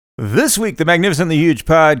This week, the Magnificently Huge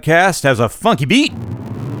podcast has a funky beat.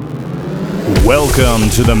 Welcome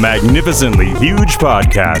to the Magnificently Huge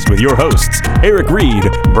podcast with your hosts, Eric Reed,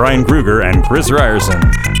 Brian Kruger, and Chris Ryerson.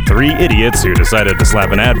 Three idiots who decided to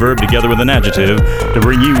slap an adverb together with an adjective to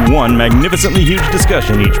bring you one magnificently huge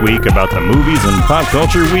discussion each week about the movies and pop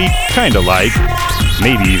culture we kinda like,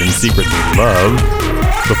 maybe even secretly love,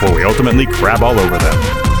 before we ultimately crab all over them.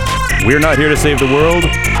 We're not here to save the world,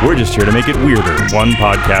 we're just here to make it weirder, one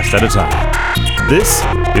podcast at a time. This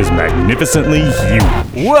is Magnificently Huge.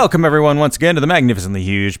 Welcome everyone once again to the Magnificently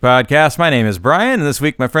Huge podcast. My name is Brian, and this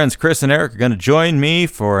week my friends Chris and Eric are going to join me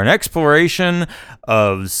for an exploration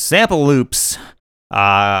of sample loops.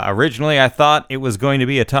 Originally I thought it was going to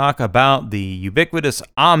be a talk about the ubiquitous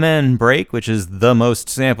Amen break, which is the most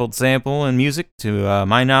sampled sample in music to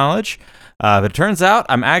my knowledge. But it turns out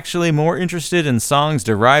I'm actually more interested in songs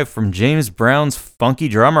derived from James Brown's Funky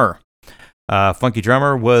Drummer. Funky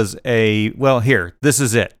Drummer was this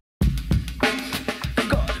is it.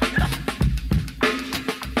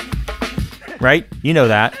 Right? You know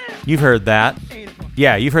that. You've heard that.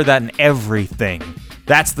 Yeah, you've heard that in everything.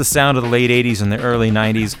 That's the sound of the late 80s and the early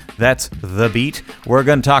 90s. That's the beat. We're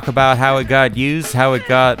going to talk about how it got used, how it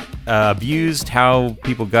got abused, how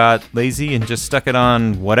people got lazy and just stuck it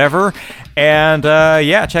on whatever. And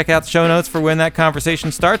check out the show notes for when that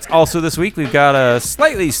conversation starts. Also this week, we've got a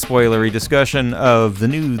slightly spoilery discussion of the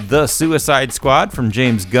new The Suicide Squad from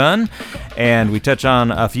James Gunn. And we touch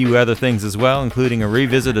on a few other things as well, including a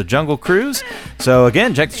revisit of Jungle Cruise. So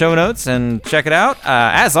again, check the show notes and check it out.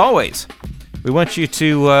 As always, we want you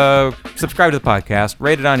to subscribe to the podcast,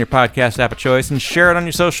 rate it on your podcast app of choice, and share it on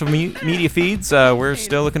your social media feeds. We're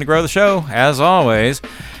still looking to grow the show, as always.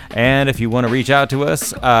 And if you want to reach out to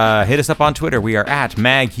us, hit us up on Twitter. We are at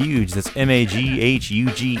MagHuge. That's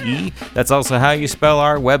MAGHUGE. That's also how you spell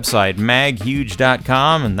our website,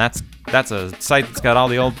 maghuge.com. And that's a site that's got all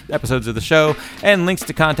the old episodes of the show and links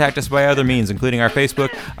to contact us by other means, including our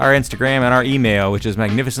Facebook, our Instagram, and our email, which is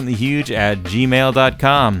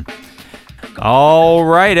magnificentlyhuge@gmail.com. All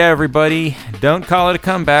right, everybody. Don't call it a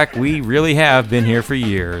comeback. We really have been here for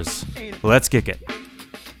years. Let's kick it.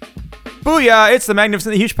 Booyah! It's the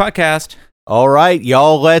Magnificently Huge podcast. All right,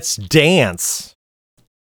 y'all, let's dance.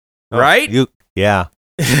 Right? Yeah.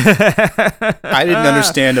 I didn't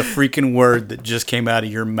understand a freaking word that just came out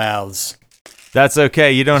of your mouths. That's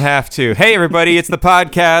okay. You don't have to. Hey, everybody. It's the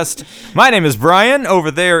podcast. My name is Brian.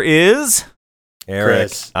 Over there is Eric.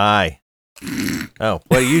 Chris. Aye. Oh,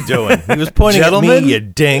 what are you doing? He was pointing at me, you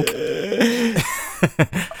dink.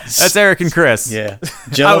 That's Eric and Chris. Yeah.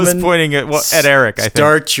 I was pointing at Eric, I think.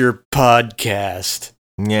 Start your podcast.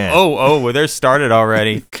 Yeah. Oh, they're started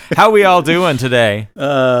already. How we all doing today?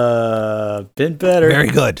 Been better. Very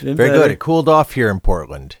good. Been Very better. good. It cooled off here in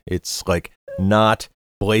Portland. It's like not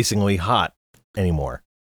blazingly hot anym's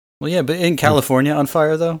Well, yeah, but in California on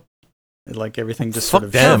fire, though? Like everything just sort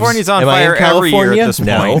of... California's on Am I fire in every year at this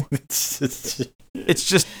No. point. It's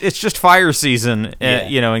just fire season,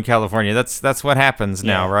 in California. That's what happens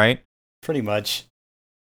now, right? Pretty much.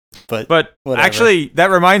 But whatever. Actually,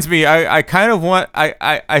 that reminds me, I kind of want,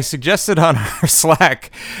 I suggested on our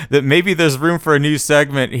Slack that maybe there's room for a new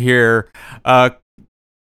segment here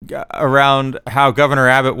around how Governor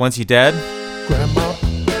Abbott wants you dead. Grandpa,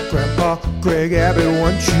 Greg Abbott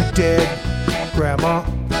wants you dead. Grandpa,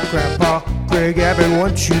 Greg Abbott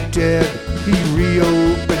wants you dead. He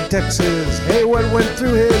reopened Texas. Hey, what went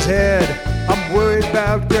through his head? I'm worried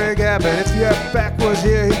about Greg Abbott. If your back was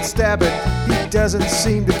here, he'd stab it. He doesn't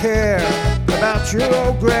seem to care about your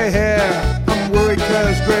old gray hair. I'm worried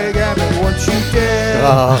because Greg Abbott wants you dead.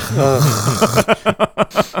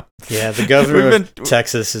 Yeah, the governor of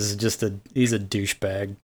Texas is he's a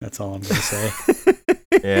douchebag. That's all I'm going to say.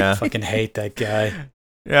 Yeah. I fucking hate that guy.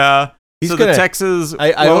 Yeah. The Texas,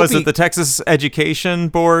 the Texas Education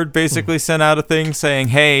Board basically sent out a thing saying,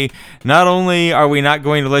 hey, not only are we not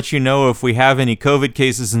going to let you know if we have any COVID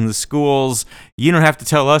cases in the schools, you don't have to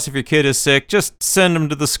tell us if your kid is sick, just send them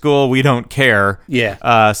to the school, we don't care.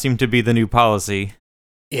 Yeah. Seemed to be the new policy.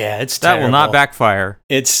 Yeah, it's That terrible. will not backfire.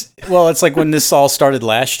 It's like when this all started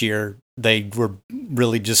last year, they were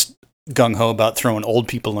really just gung-ho about throwing old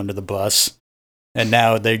people under the bus. And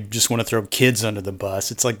now they just want to throw kids under the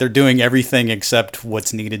bus. It's like they're doing everything except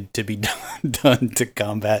what's needed to be done to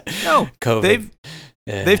combat COVID.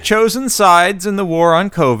 They've chosen sides in the war on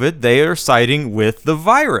COVID. They are siding with the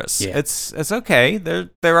virus. Yeah. It's okay.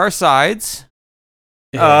 There are sides.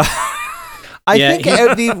 Yeah. I think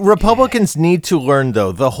the Republicans need to learn,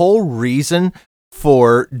 though, the whole reason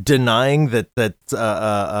for denying that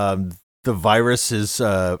the virus is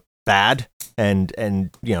bad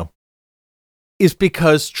and is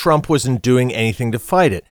because Trump wasn't doing anything to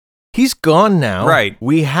fight it. He's gone now. Right.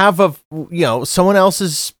 We have someone else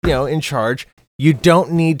is, in charge. You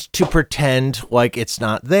don't need to pretend like it's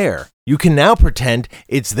not there. You can now pretend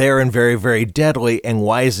it's there and very, very deadly. And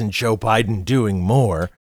why isn't Joe Biden doing more?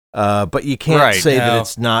 But you can't say that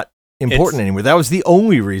it's not important anymore. That was the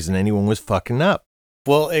only reason anyone was fucking up.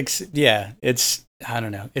 Well, it's I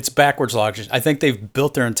don't know. It's backwards logic. I think they've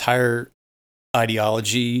built their entire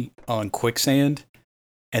ideology on quicksand,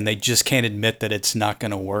 and they just can't admit that it's not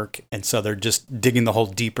going to work. And so they're just digging the hole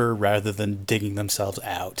deeper rather than digging themselves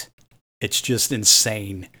out. It's just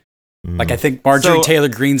insane. Like, I think Marjorie Taylor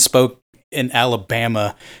Greene spoke in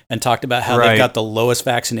Alabama and talked about how they've got the lowest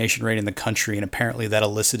vaccination rate in the country, and apparently that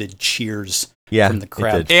elicited cheers from the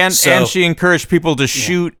crowd. And she encouraged people to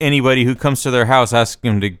shoot anybody who comes to their house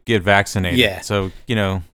asking them to get vaccinated. Yeah. So,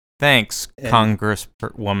 thanks,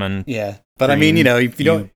 Congresswoman. Yeah. But Green, I mean,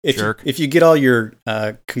 if you get all your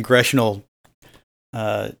congressional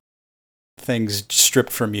things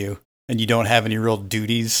stripped from you, and you don't have any real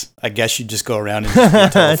duties, I guess you just go around and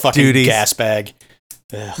just a fucking gas bag.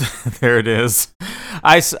 There it is.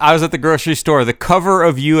 I was at the grocery store. The cover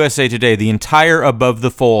of USA Today, the entire above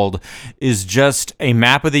the fold, is just a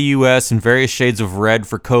map of the U.S. in various shades of red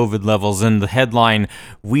for COVID levels, and the headline,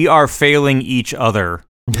 "We are failing each other."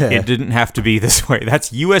 It didn't have to be this way.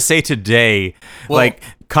 That's USA Today. Well,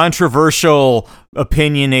 controversial,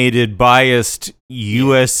 opinionated, biased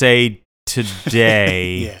USA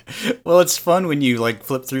Today. Yeah. Well, it's fun when you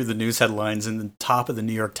flip through the news headlines, and the top of the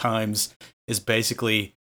New York Times is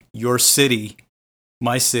basically your city,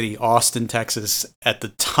 my city, Austin, Texas, at the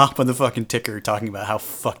top of the fucking ticker, talking about how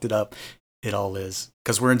fucked it up it all is.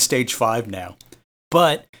 Because we're in stage 5 now.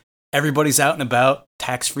 But everybody's out and about,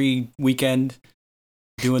 tax-free weekend,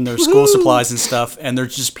 doing their school supplies and stuff, and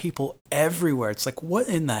there's just people everywhere. It's like, what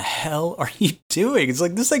in the hell are you doing? It's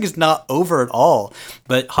like, this thing is not over at all.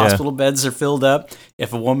 But hospital beds are filled up.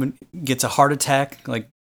 If a woman gets a heart attack,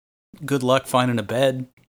 good luck finding a bed.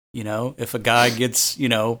 If a guy gets,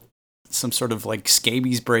 some sort of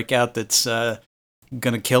scabies breakout that's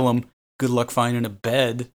gonna kill him, good luck finding a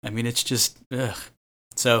bed. I mean, it's just, ugh.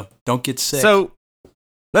 So don't get sick. So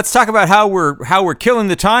let's talk about how we're killing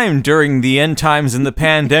the time during the end times in the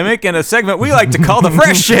pandemic in a segment we like to call the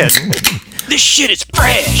fresh shit. This shit is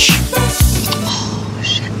fresh. Oh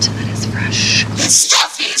shit, that is fresh. This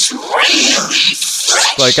stuff is really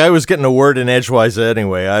fresh. I was getting a word in edgewise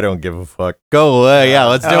anyway. I don't give a fuck. Go away.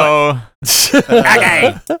 Let's do it.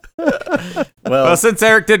 Okay. Well, since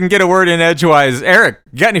Eric didn't get a word in edgewise, Eric,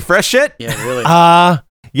 you got any fresh shit? Yeah, really.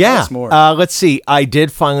 Yeah. More. Let's see. I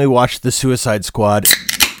did finally watch The Suicide Squad.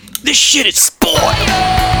 This shit is spoiled.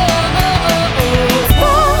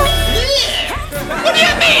 What do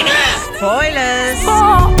you mean? Spoilers.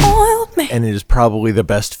 And it is probably the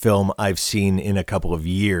best film I've seen in a couple of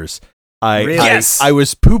years. I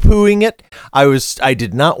was poo-pooing it. I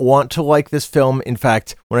did not want to like this film. In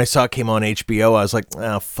fact, when I saw it came on HBO, I was like,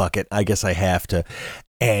 oh, fuck it. I guess I have to.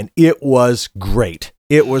 And it was great.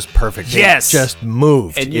 It was perfect. Yes. It just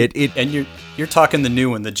moved. And you're talking the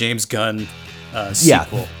new one, the James Gunn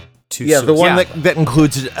sequel. The one that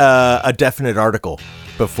includes a definite article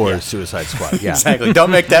before Suicide Squad. Yeah, exactly.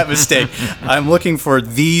 Don't make that mistake. I'm looking for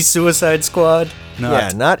the Suicide Squad.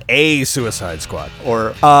 Not a Suicide Squad.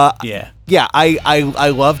 Or I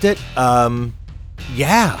loved it. I'm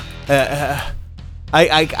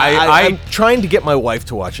trying to get my wife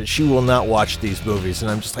to watch it. She will not watch these movies,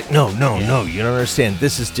 and I'm just like, no, you don't understand.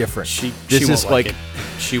 This is different. She won't like it.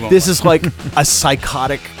 She won't. This is like a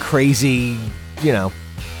psychotic, crazy,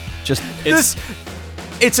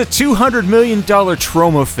 It's a $200 million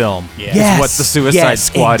trauma film. Yeah. Is what the Suicide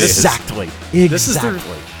Squad is. Exactly. This is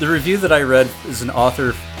the review that I read is an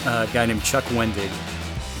author, a guy named Chuck Wendig,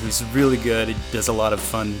 who's really good. He does a lot of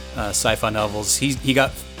fun sci-fi novels. He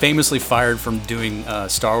got famously fired from doing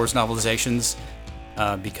Star Wars novelizations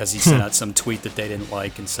because he sent out some tweet that they didn't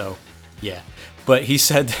like, and so But he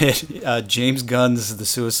said that James Gunn's The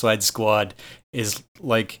Suicide Squad is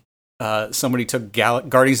like somebody took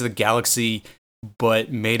Guardians of the Galaxy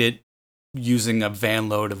but made it using a van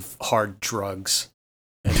load of hard drugs.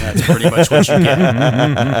 And that's pretty much what you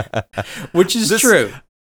get. Which is true.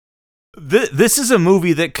 This is a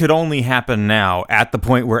movie that could only happen now at the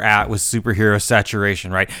point we're at with superhero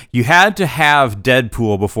saturation, right? You had to have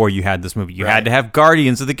Deadpool before you had this movie. You had to have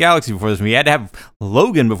Guardians of the Galaxy before this movie. You had to have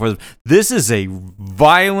Logan before this. This is a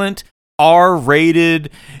violent, R-rated,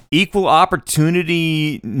 equal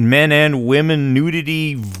opportunity, men and women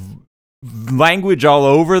nudity language all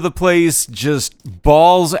over the place, just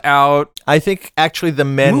balls out. I think actually the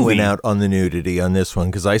men Movie. went out on the nudity on this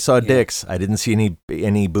one because I saw dicks. I didn't see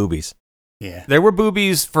any boobies. Yeah. There were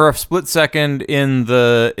boobies for a split second in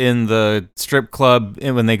the strip club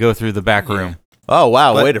when they go through the back room. Oh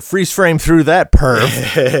wow! Way to freeze frame through that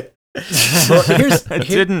perv. Well,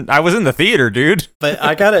 I was in the theater, dude. But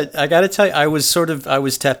I gotta tell you, I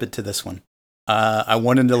was tepid to this one. I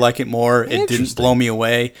wanted to like it more. It didn't blow me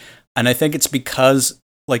away, and I think it's because,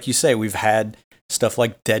 like you say, we've had stuff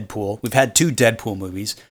like Deadpool. We've had 2 Deadpool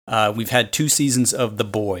movies. We've had 2 seasons of The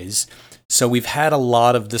Boys. So we've had a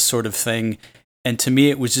lot of this sort of thing, and to me,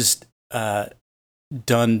 it was just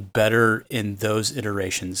done better in those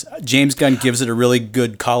iterations. James Gunn gives it a really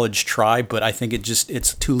good college try, but I think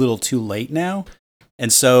it's too little too late now, and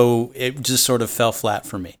so it just sort of fell flat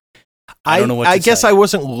for me. I don't know what to I guess say. I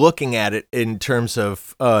wasn't looking at it in terms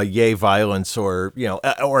of yay violence or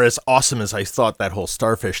or as awesome as I thought that whole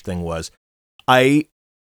starfish thing was. I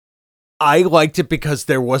liked it because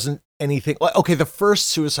there wasn't anything. Okay, the first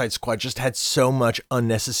Suicide Squad just had so much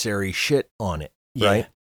unnecessary shit on it, right?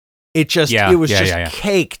 It was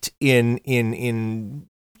caked in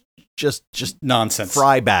just nonsense,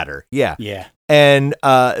 fry batter. Yeah. Yeah. And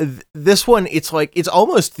this one, it's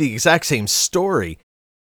almost the exact same story,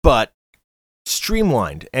 but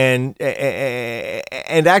streamlined and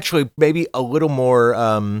actually maybe a little more.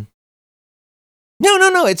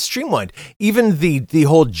 No, it's streamlined. Even the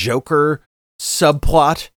whole Joker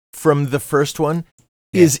subplot from the first one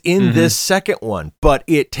is in this second one, but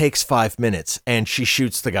it takes 5 minutes and she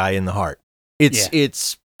shoots the guy in the heart.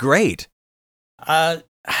 It's great. No.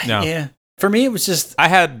 Yeah. For me, it was just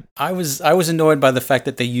I was annoyed by the fact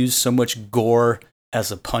that they used so much gore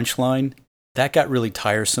as a punchline. That got really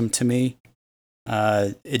tiresome to me.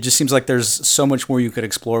 It just seems like there's so much more you could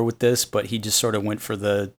explore with this, but he just sort of went for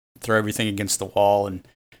the throw everything against the wall and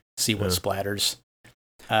see what splatters.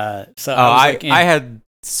 I had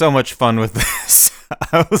so much fun with this.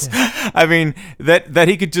 I mean, that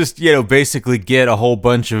he could just, basically get a whole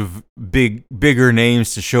bunch of bigger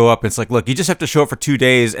names to show up. It's like, look, you just have to show up for 2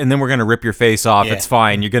 days and then we're going to rip your face off. Yeah. It's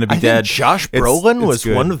fine. You're going to be dead. Josh Brolin was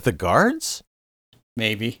good. One of the guards?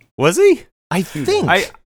 Maybe. Was he? I think.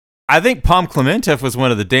 I think Pom Klementieff was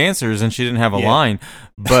one of the dancers and she didn't have a line.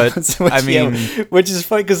 But, which is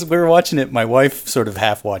funny because we were watching it. My wife sort of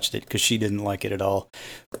half watched it because she didn't like it at all.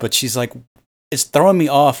 But she's like, it's throwing me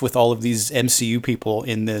off with all of these MCU people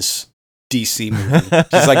in this DC movie.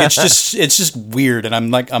 She's like, it's just weird, and I'm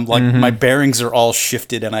like, my bearings are all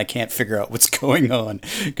shifted, and I can't figure out what's going on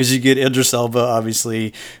because you get Idris Elba,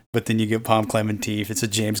 obviously, but then you get Pom Klementieff. It's a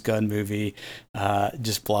James Gunn movie,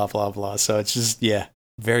 just blah blah blah. So it's just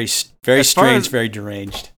very strange, very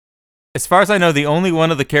deranged. As far as I know, the only one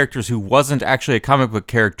of the characters who wasn't actually a comic book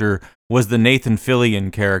character was the Nathan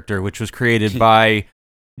Fillion character, which was created by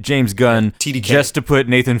James Gunn TDK. Just to put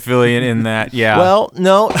Nathan Fillion in that. Yeah. Well,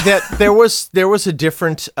 no, that there was a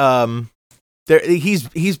different.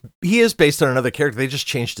 He is based on another character. They just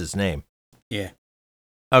changed his name. Yeah.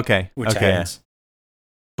 Okay. Which okay. happens.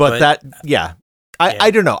 But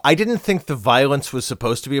I don't know. I didn't think the violence was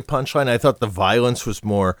supposed to be a punchline. I thought the violence was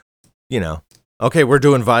more, okay, we're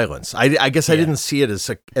doing violence. I guess I didn't see it as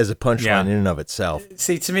a punchline in and of itself.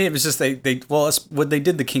 See, to me, it was just when they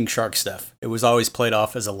did the King Shark stuff, it was always played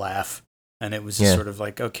off as a laugh, and it was just sort of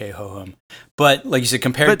like, okay, ho hum. But like you said,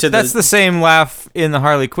 compared to that's the same laugh in the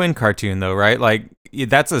Harley Quinn cartoon, though, right? Like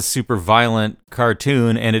that's a super violent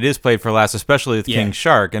cartoon, and it is played for laughs, especially with King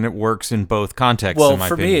Shark, and it works in both contexts. Well, in my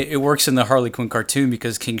for opinion. me, it works in the Harley Quinn cartoon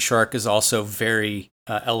because King Shark is also very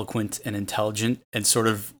eloquent and intelligent, and sort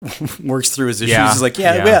of works through his issues. He's like,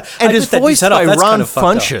 and is voiced by Ron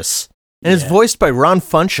Funches. And is voiced by Ron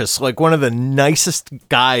Funches, like one of the nicest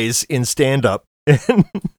guys in stand-up.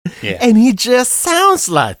 And he just sounds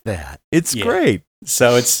like that. It's great.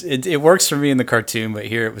 So it works for me in the cartoon, but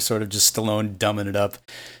here it was sort of just Stallone dumbing it up.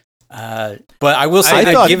 But I will say,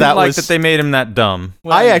 I thought that they made him that dumb.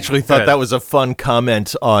 Well, I actually thought that was a fun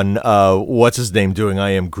comment on what's his name doing I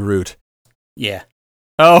Am Groot. Yeah.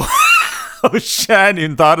 Oh, shit! I hadn't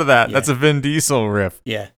even thought of that. Yeah. That's a Vin Diesel riff.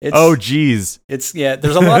 Yeah. Geez. There's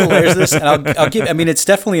a lot of layers to this, and I'll give. I mean, it's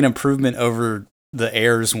definitely an improvement over the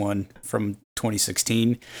Heirs one from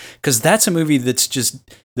 2016, because that's a movie that's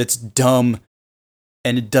dumb,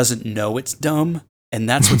 and it doesn't know it's dumb, and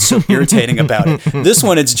that's what's so irritating about it. This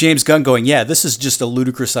one, it's James Gunn going, this is just a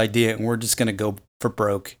ludicrous idea, and we're just gonna go for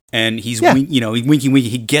broke. And he's winky.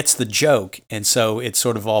 He gets the joke, and so it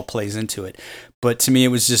sort of all plays into it. But to me, it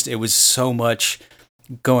was so much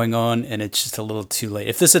going on, and it's just a little too late.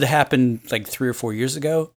 If this had happened like 3 or 4 years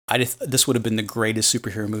ago, this would have been the greatest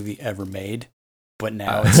superhero movie ever made. But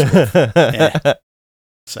now it's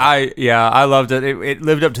So. I loved it. It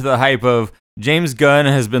lived up to the hype of James Gunn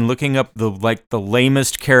has been looking up the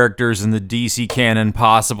lamest characters in the DC canon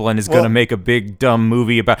possible, and is going to make a big dumb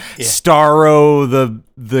movie about Starro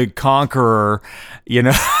the Conqueror. You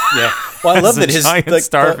know, yeah. Well, I love that his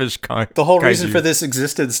starfish. The whole reason for this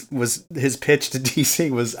existence was his pitch to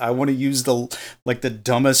DC was, I want to use the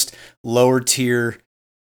dumbest lower tier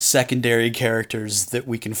secondary characters that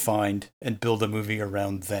we can find and build a movie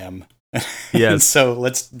around them. Yes. So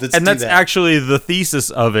let's and that's do that. Actually the thesis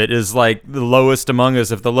of it is like the lowest among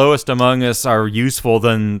us. If the lowest among us are useful,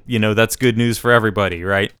 then that's good news for everybody,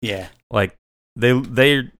 right? Yeah. Like they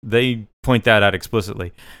point that out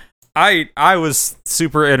explicitly. I was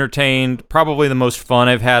super entertained. Probably the most fun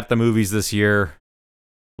I've had at the movies this year.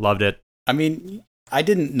 Loved it. I mean, I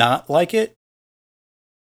didn't not like it,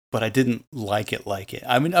 but I didn't like it.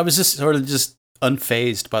 I mean, I was just sort of just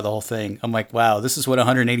unfazed by the whole thing. I'm like, wow, this is what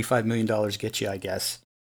 $185 million gets you, I guess.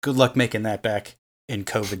 Good luck making that back in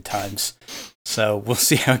COVID times. So we'll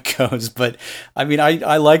see how it goes. But I mean,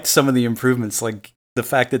 I liked some of the improvements, like the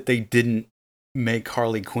fact that they didn't make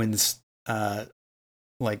Harley Quinn's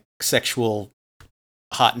sexual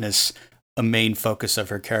hotness a main focus of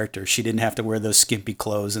her character. She didn't have to wear those skimpy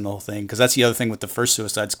clothes and the whole thing. Because that's the other thing with the first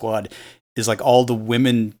Suicide Squad is like all the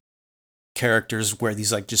women characters wear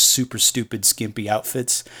these like just super stupid skimpy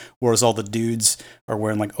outfits, whereas all the dudes are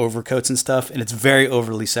wearing like overcoats and stuff, and it's very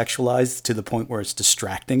overly sexualized to the point where it's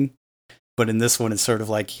distracting. But in this one, it's sort of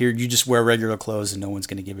like, here, you just wear regular clothes and no one's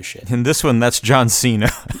going to give a shit. In this one, that's John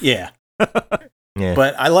Cena. Yeah. Yeah.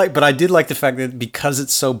 But I did like the fact that because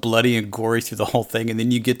it's so bloody and gory through the whole thing, and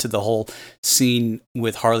then you get to the whole scene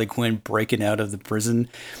with Harley Quinn breaking out of the prison,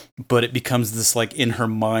 but it becomes this like in her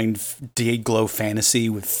mind day glow fantasy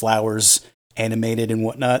with flowers animated and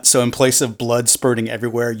whatnot. So in place of blood spurting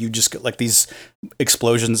everywhere, you just get like these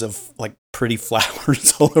explosions of like pretty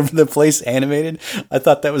flowers all over the place animated. I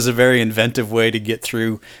thought that was a very inventive way to get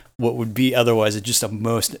through what would be otherwise just a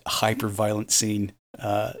most hyper violent scene.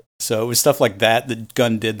 So it was stuff like that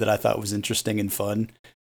Gunn did that I thought was interesting and fun.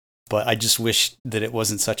 But I just wish that it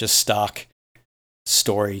wasn't such a stock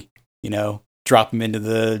story, drop him into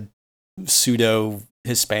the pseudo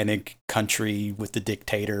Hispanic country with the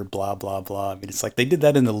dictator, blah, blah, blah. I mean, it's like they did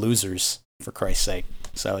that in The Losers, for Christ's sake.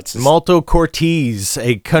 So it's just, Malto Cortez,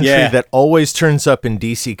 a country that always turns up in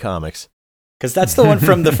DC Comics. Because that's the one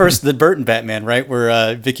from the Burton Batman, right?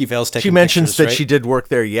 Where Vicky Vale's taking She mentions pictures, that right? she did work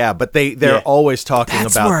there, but they're always talking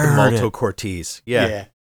That's about where I the heard Malto it. Cortez. Yeah.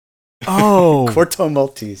 Oh. Corto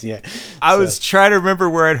Maltese, yeah. I was trying to remember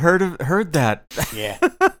where I'd heard that. Yeah.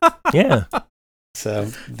 Yeah. So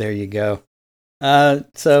there you go.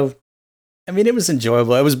 So, I mean, it was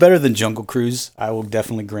enjoyable. It was better than Jungle Cruise. I will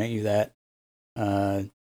definitely grant you that.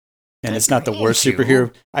 And it's not the worst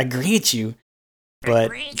superhero. I grant you.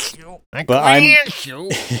 But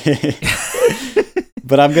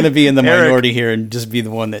I'm going to be in the minority here and just be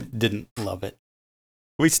the one that didn't love it.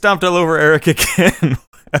 We stomped all over Eric again.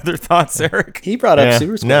 Other thoughts, Eric? He brought up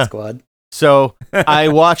Suicide Squad. So I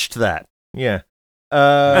watched that. Yeah.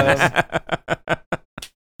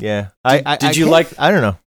 Yeah. Did you like? I don't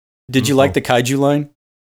know. Did you like the kaiju line?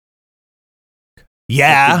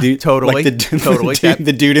 Yeah, like totally. Totally.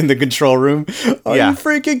 The dude in the control room. Are you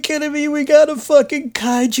freaking kidding me? We got a fucking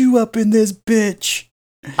kaiju up in this bitch.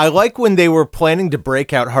 I like when they were planning to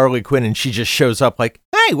break out Harley Quinn and she just shows up like,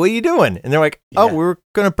 hey, what are you doing? And they're like, oh, we're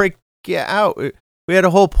going to break you out. We had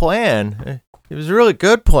a whole plan. It was a really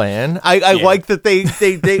good plan. I like that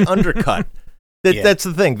they undercut. That's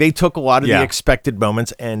the thing. They took a lot of the expected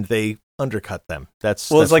moments and they undercut them. That's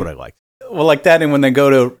what I liked. Well, like that, and when they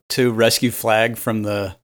go to rescue Flag from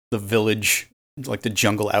the village, like the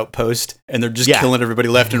jungle outpost, and they're just killing everybody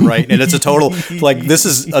left and right, and it's a total this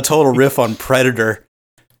is a total riff on Predator.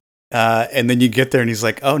 And then you get there, and he's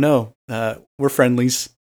like, "Oh no, we're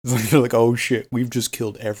friendlies." They're like, "Oh shit, we've just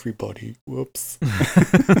killed everybody." Whoops.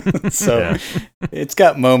 So it's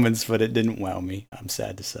got moments, but it didn't wow me. I'm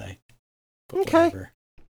sad to say. But okay. Whatever.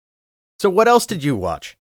 So what else did you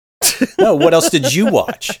watch? No, what else did you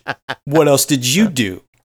watch? What else did you do?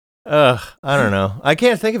 I don't know. I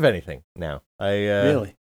can't think of anything now.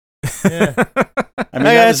 Really? Yeah. I mean,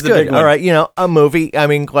 that's good. All right, a movie. I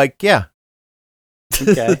mean, Okay.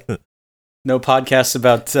 No podcasts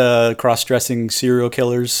about cross-dressing serial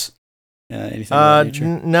killers? Anything of that nature?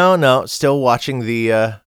 No. Still watching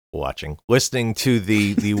listening to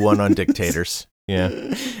the one on dictators.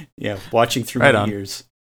 Yeah. Yeah, watching through right my on. ears.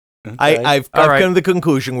 Okay. I've All right. come to the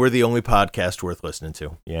conclusion we're the only podcast worth listening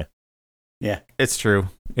to. Yeah. Yeah. It's true.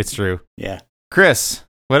 It's true. Yeah. Chris,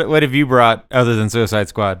 what have you brought other than Suicide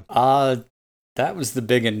Squad? That was the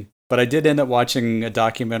big one. But I did end up watching a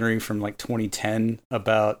documentary from like 2010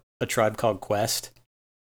 about A Tribe Called Quest.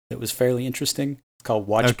 It was fairly interesting. It's called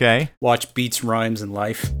Watch Beats, Rhymes, and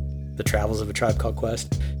Life: The Travels of a Tribe Called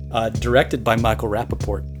Quest. Directed by Michael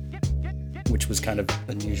Rappaport, which was kind of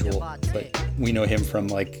unusual. But we know him from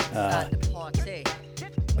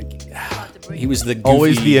he was the goofy,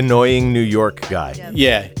 Always the annoying New York guy.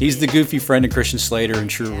 Yeah, he's the goofy friend of Christian Slater in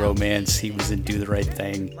True Romance. He was in Do the Right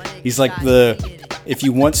Thing. He's like if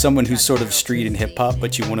you want someone who's sort of street and hip hop,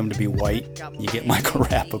 but you want him to be white, you get Michael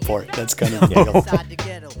Rappaport. That's kind of the deal.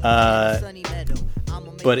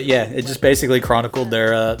 But yeah, it just basically chronicled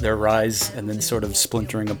their rise and then sort of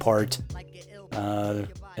splintering apart, and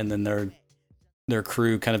then their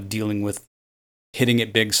crew kind of dealing with hitting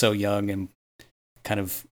it big so young and kind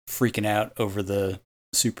of freaking out over the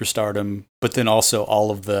superstardom, but then also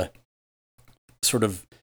all of the sort of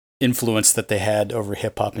influence that they had over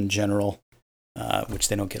hip hop in general, which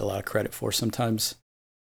they don't get a lot of credit for sometimes,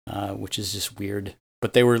 which is just weird.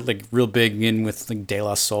 But they were like real big in with like De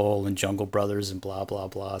La Soul and Jungle Brothers and blah blah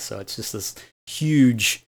blah. So it's just this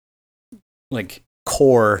huge like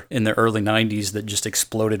core in the early 90s that just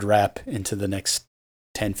exploded rap into the next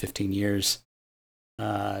 10, 15 years.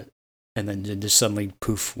 And then just suddenly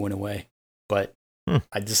poof went away. But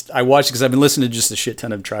I watched because I've been listening to just a shit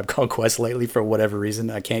ton of Tribe Called Quest lately for whatever reason.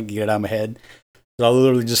 I can't get it out of my head. So I'll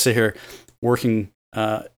literally just sit here working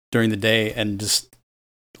during the day and just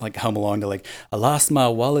like hum along to like, I lost my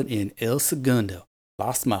wallet in El Segundo.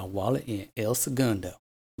 Lost my wallet in El Segundo.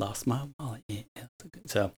 Lost my wallet in El Segundo.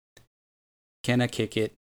 So can I kick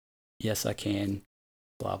it? Yes, I can.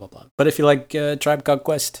 Blah, blah, blah. But if you like Tribe Called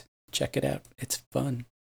Quest, check it out. It's fun.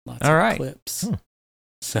 Lots of clips.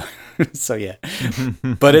 So yeah.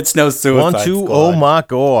 But it's no Suicide Squad. Oh my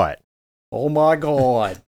God. Oh my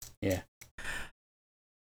God. Yeah.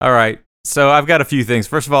 All right. So I've got a few things.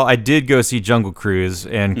 First of all, I did go see Jungle Cruise,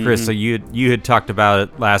 and Chris, so you had talked about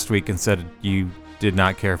it last week and said you did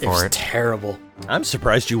not care for it. It was terrible. I'm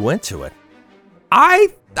surprised you went to it. I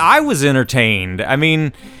was entertained. I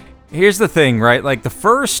mean, here's the thing, right? Like the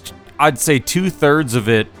first, I'd say 2/3 of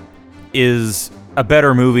it is a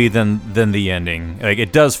better movie than the ending. Like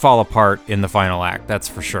it does fall apart in the final act, that's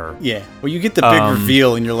for sure. Yeah. Well, you get the big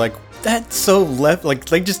reveal, and you're like, that's so left. Like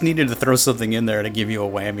they just needed to throw something in there to give you a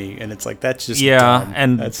whammy, and it's like that's just dumb.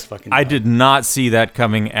 And that's fucking. I dumb. did not see that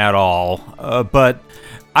coming at all. But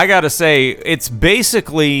I gotta say, it's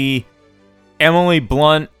basically Emily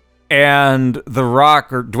Blunt and The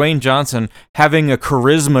Rock or Dwayne Johnson having a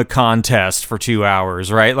charisma contest for 2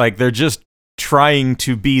 hours, right? Like they're just trying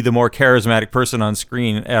to be the more charismatic person on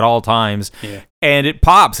screen at all times. Yeah. And it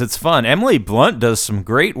pops. It's fun. Emily Blunt does some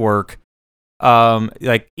great work.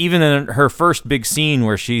 Like even in her first big scene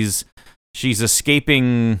where she's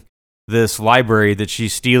escaping this library that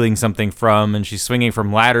she's stealing something from, and she's swinging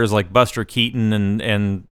from ladders like Buster Keaton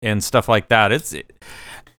and stuff like that.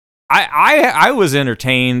 I was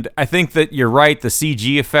entertained. I think that you're right. The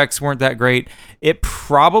CG effects weren't that great. It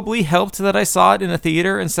probably helped that I saw it in a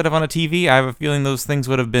theater instead of on a TV. I have a feeling those things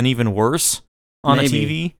would have been even worse on a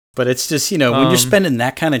TV. But it's just, when you're spending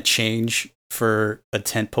that kind of change for a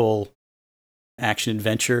tentpole action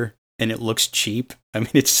adventure and it looks cheap. I mean,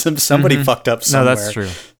 it's somebody fucked up somewhere. No, that's true.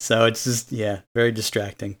 So it's just, very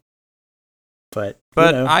distracting. But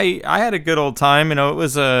I had a good old time. It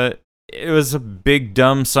was a big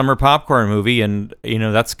dumb summer popcorn movie, and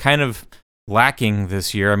that's kind of lacking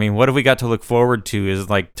this year. I mean, what have we got to look forward to? Is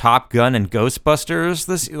like Top Gun and Ghostbusters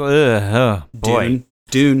this boy.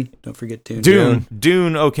 Dune. Don't forget Dune.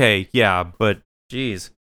 Dune. Okay, yeah, but jeez.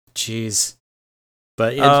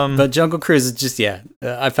 But Jungle Cruise is just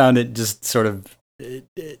I found it just sort of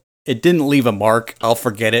it didn't leave a mark. I'll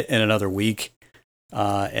forget it in another week,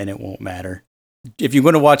 and it won't matter. If you're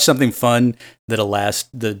going to watch something fun that'll last,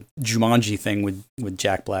 the Jumanji thing with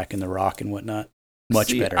Jack Black and The Rock and whatnot,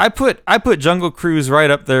 much better. I put Jungle Cruise right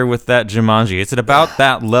up there with that Jumanji. It's at about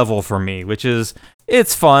that level for me, which is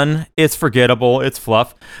it's fun, it's forgettable, it's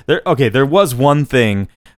fluff. There was one thing.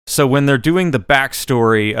 So when they're doing the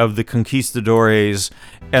backstory of the conquistadores,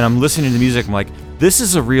 and I'm listening to the music, I'm like, this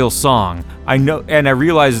is a real song. I know, and I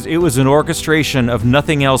realized it was an orchestration of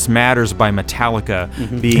Nothing Else Matters by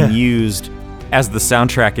Metallica being used as the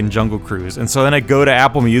soundtrack in Jungle Cruise. And so then I go to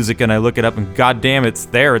Apple Music and I look it up, and goddamn, it's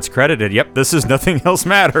there. It's credited. Yep, this is Nothing Else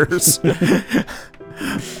Matters.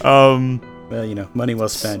 Well, money well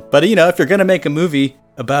spent. But if you're gonna make a movie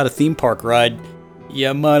about a theme park ride,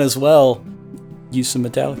 you might as well use some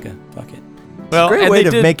Metallica. Fuck it. Well, Great and way they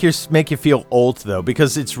to did- make you feel old though,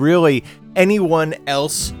 because it's really anyone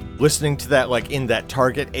else listening to that like in that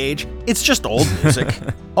target age. It's just old music.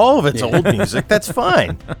 All of it's old music. That's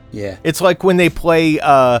fine. Yeah. It's like when they play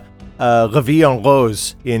La Vie en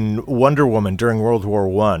Rose in Wonder Woman during World War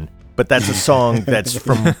I. But that's a song that's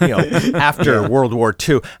from after World War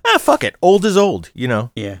II. Fuck it. Old is old.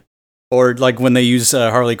 Yeah. Or like when they use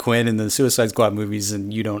Harley Quinn in the Suicide Squad movies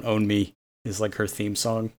and You Don't Own Me is like her theme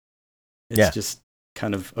song. It's just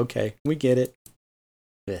kind of, okay, we get it.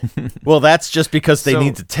 Well, that's just because they So-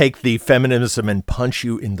 need to take the feminism and punch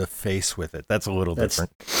you in the face with it. That's a little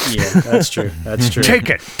different. Yeah, that's true. That's true. Take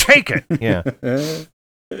it. Yeah.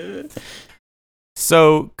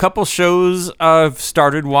 So, couple shows I've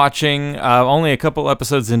started watching. Only a couple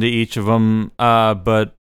episodes into each of them,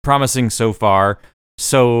 but promising so far.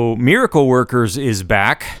 So, Miracle Workers is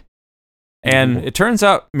back. And it turns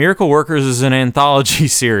out Miracle Workers is an anthology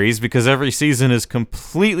series because every season is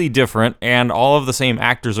completely different and all of the same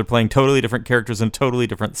actors are playing totally different characters in a totally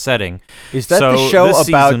different setting. Is that So the show this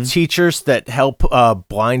about season- teachers that help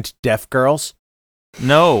blind deaf girls?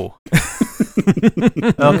 No.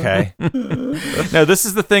 Okay. No, this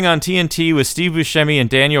is the thing on TNT with Steve Buscemi and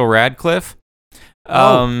Daniel Radcliffe.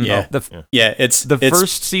 Yeah. It's The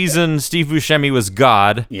first season, Steve Buscemi was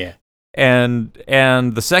God. Yeah. And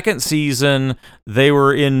the second season, they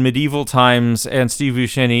were in medieval times, and Steve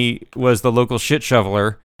Buscemi was the local shit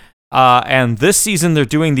shoveler. And this season, they're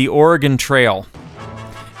doing the Oregon Trail.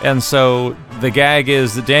 And so the gag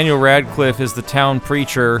is that Daniel Radcliffe is the town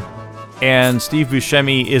preacher, and Steve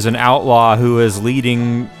Buscemi is an outlaw who is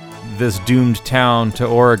leading this doomed town to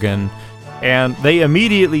Oregon. And they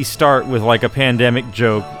immediately start with like a pandemic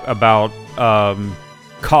joke about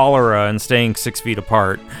cholera and staying 6 feet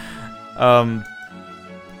apart.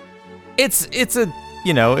 It's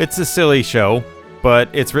a silly show, but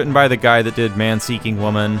it's written by the guy that did Man Seeking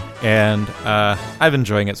Woman, and I've been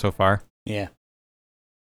enjoying it so far. Yeah.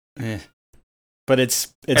 But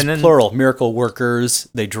it's And then- plural. Miracle Workers.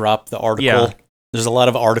 They dropped the article. Yeah. There's a lot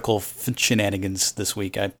of article shenanigans this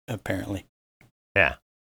week, apparently. Yeah.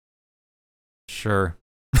 Sure.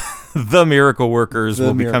 The Miracle Workers The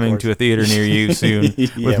will be Miracle coming Workers. to a theater near you soon Yeah.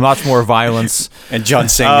 with much more violence. And John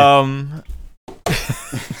Cena.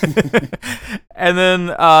 And then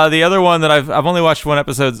the other one that I've only watched one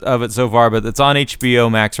episode of it so far, but it's on HBO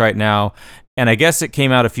Max right now. And I guess it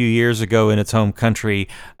came out a few years ago in its home country.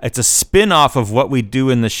 It's a spin-off of What We Do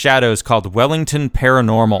in the Shadows called Wellington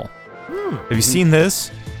Paranormal. Have you seen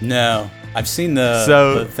this? No. I've seen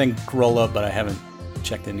the thing roll up, but I haven't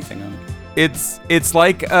checked anything on it. It's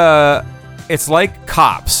like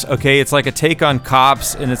Cops, okay? It's like a take on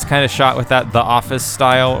Cops, and it's kind of shot with that The Office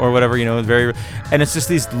style or whatever, and it's just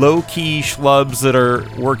these low-key schlubs that are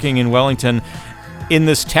working in Wellington in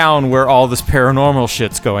this town where all this paranormal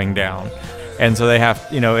shit's going down. And so they have,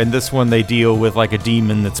 in this one they deal with like a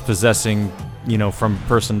demon that's possessing, from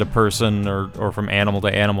person to person or from animal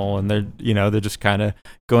to animal, and they're just kind of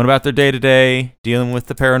going about their day-to-day, dealing with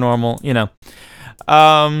the paranormal,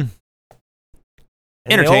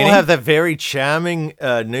 And entertaining. They all have that very charming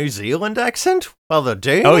New Zealand accent while they're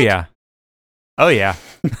doing Oh it? yeah. Oh yeah.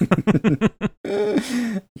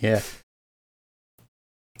 Yeah.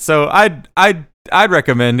 So I'd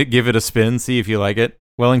recommend it. Give it a spin. See if you like it.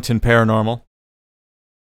 Wellington Paranormal.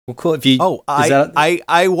 Well, cool. If you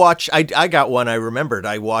I watched. I got one. I remembered.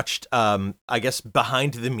 I watched. I guess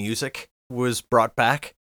Behind the Music was brought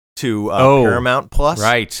back to Paramount Plus,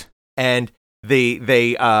 Right. and they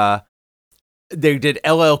did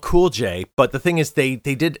LL Cool J, but the thing is they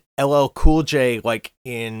did LL Cool J like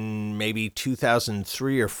in maybe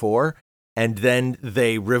 2003 or 4, and then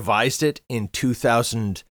they revised it in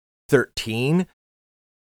 2013.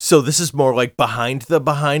 So this is more like behind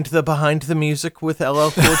the music with LL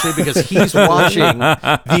Cool J, because he's watching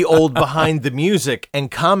the old Behind the Music and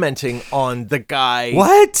commenting on the guy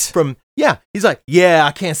What? from he's like,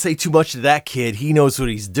 I can't say too much to that kid. He knows what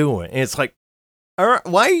he's doing. And it's like, all right,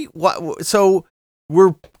 why? So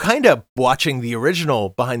we're kind of watching the original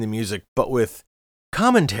Behind the Music, but with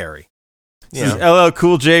commentary. LL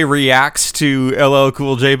Cool J reacts to LL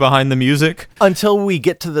Cool J Behind the Music. Until we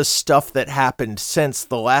get to the stuff that happened since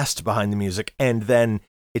the last Behind the Music, and then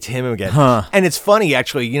it's him again. Huh. And it's funny,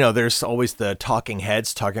 actually, there's always the talking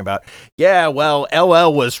heads talking about,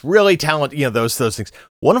 LL was really talented, those things.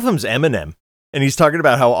 One of them's Eminem, and he's talking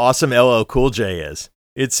about how awesome LL Cool J is.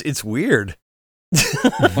 It's weird.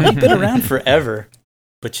 Well, he's been around forever.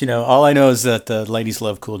 But, all I know is that the ladies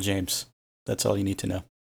love Cool James. That's all you need to know.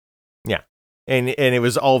 Yeah. And it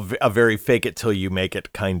was all a very fake it till you make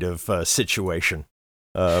it kind of situation.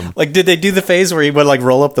 Like, did they do the phase where he would like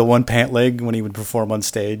roll up the one pant leg when he would perform on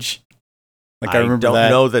stage? Like, I remember don't that.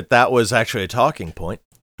 know that was actually a talking point.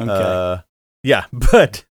 Okay. Yeah,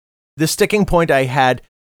 but the sticking point I had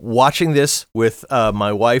watching this with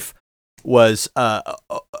my wife was I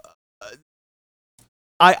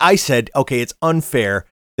said, okay, it's unfair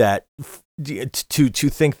that to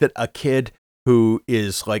think that a kid who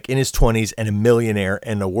is like in his 20s and a millionaire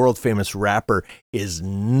and a world famous rapper is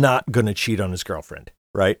not going to cheat on his girlfriend,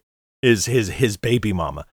 right? Is his baby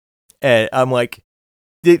mama. And I'm like,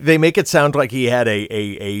 they make it sound like he had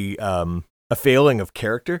a failing of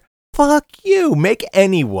character. Fuck you. Make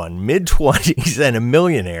anyone mid-20s and a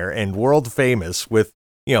millionaire and world famous with,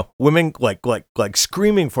 women like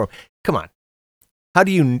screaming for him. Come on. How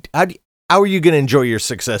are you going to enjoy your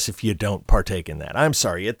success if you don't partake in that? I'm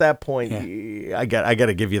sorry. At that point, I got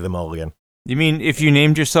to give you the mulligan. You mean if you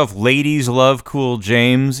named yourself Ladies Love Cool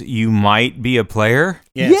James, you might be a player?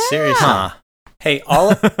 Yeah. Seriously. Huh. Hey,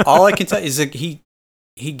 all I can tell you is that he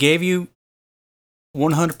gave you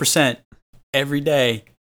 100% every day,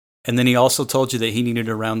 and then he also told you that he needed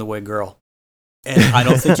a round-the-way girl. And I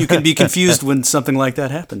don't think you can be confused when something like that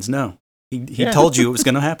happens. No. He told you it was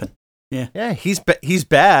going to happen. Yeah. Yeah, he's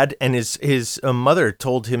bad, and his mother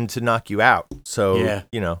told him to knock you out. So,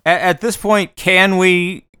 At this point, can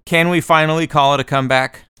we finally call it a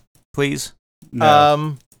comeback, please?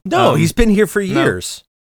 No. He's been here for years.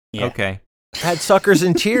 No. Yeah. Okay. Had suckers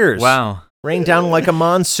in tears. Wow. Rained down like a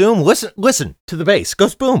monsoon. Listen to the bass.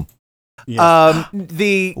 Goes boom. Yeah.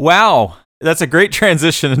 Wow. That's a great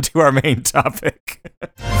transition into our main topic.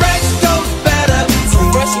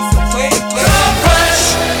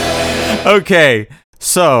 Okay,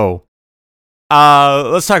 so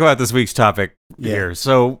let's talk about this week's topic here.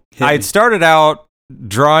 So I'd started out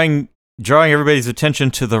drawing everybody's attention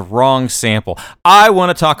to the wrong sample. I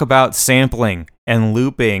want to talk about sampling and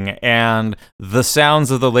looping and the sounds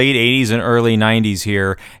of the late 80s and early 90s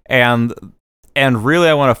here, and really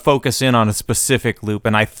I want to focus in on a specific loop,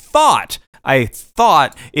 and I thought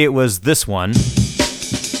it was this one.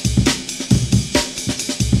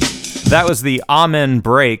 That was the Amen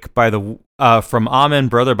Break from Amen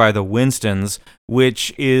Brother by the Winstons,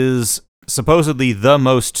 which is supposedly the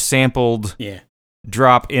most sampled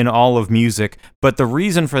drop in all of music. But the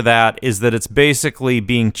reason for that is that it's basically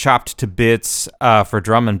being chopped to bits for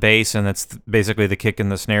drum and bass, and it's basically the kick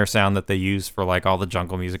and the snare sound that they use for like all the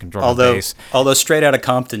jungle music and drum and bass. Although Straight Outta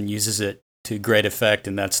Compton uses it to great effect,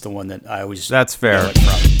 and that's the one that I always That's fair. know it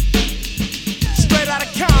from. Straight Outta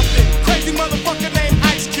Compton, crazy motherfucker named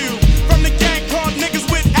Ice Cube. From the gang called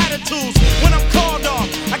niggas with attitudes. When I'm called off,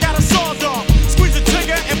 I got a sawed off. Squeeze the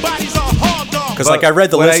trigger and bodies are hard off. Because like I read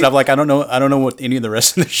the list and I'm like, I don't know what any of the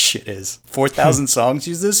rest of this shit is. 4,000 songs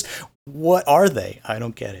use this. What are they? I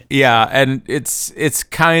don't get it. Yeah, and it's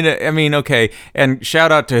kind of, I mean, okay, and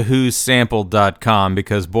shout out to whosampled.com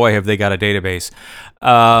because boy have they got a database.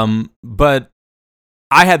 But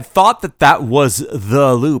I had thought that was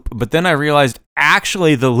the loop, but then I realized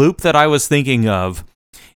actually the loop that I was thinking of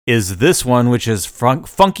is this one, which is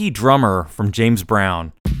Funky Drummer from James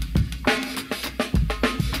Brown.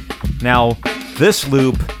 Now, this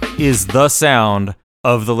loop is the sound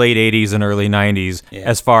of the late 80s and early 90s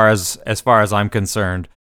as far as I'm concerned.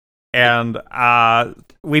 And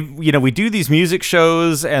we do these music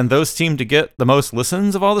shows, and those seem to get the most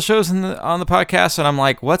listens of all the shows on the podcast. And I'm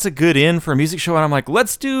like, what's a good in for a music show? And I'm like,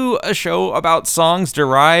 let's do a show about songs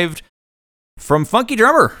derived from Funky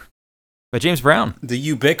Drummer by James Brown. The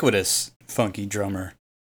ubiquitous Funky Drummer,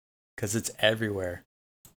 because it's everywhere.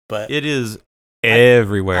 But it is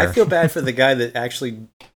everywhere. I feel bad for the guy that actually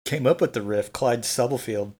came up with the riff, Clyde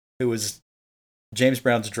Stubblefield, who was James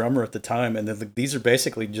Brown's drummer at the time, and these are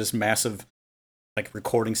basically just massive like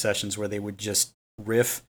recording sessions where they would just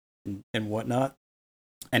riff and whatnot.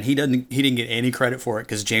 And he didn't get any credit for it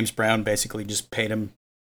because James Brown basically just paid him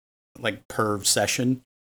like per session,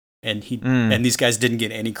 and and these guys didn't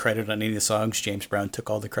get any credit on any of the songs. James Brown took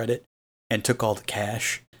all the credit and took all the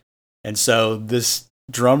cash, and so this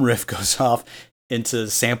drum riff goes off into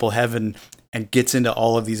sample heaven and gets into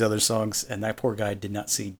all of these other songs, and that poor guy did not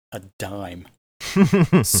see a dime.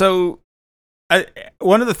 So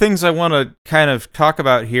one of the things I want to kind of talk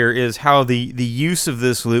about here is how the use of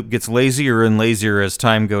this loop gets lazier and lazier as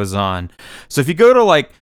time goes on. So if you go to like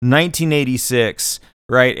 1986,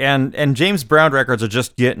 right, and James Brown records are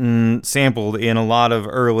just getting sampled in a lot of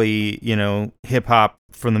early, hip hop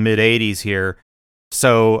from the mid 80s here.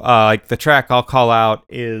 So like the track I'll call out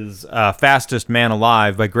is Fastest Man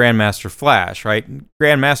Alive by Grandmaster Flash, right?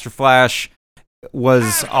 Grandmaster Flash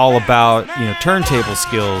was all about, turntable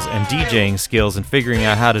skills and DJing skills and figuring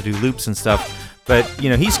out how to do loops and stuff. But,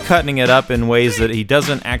 he's cutting it up in ways that he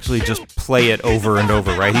doesn't actually just play it over and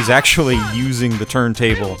over, right? He's actually using the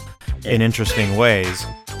turntable in interesting ways.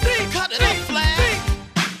 Cut it up, flag.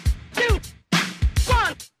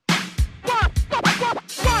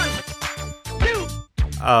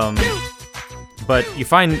 But you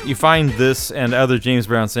find this and other James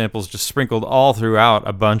Brown samples just sprinkled all throughout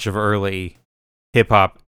a bunch of early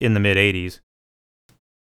hip-hop in the mid-'80s.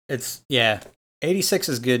 It's, 86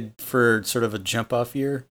 is good for sort of a jump-off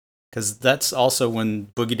year, because that's also when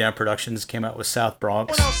Boogie Down Productions came out with South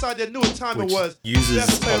Bronx, outside that knew what time which it was. uses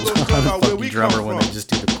Let's a play a lot little of drum out where funky we drummer come when from. they just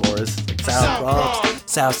do the chorus. Like, South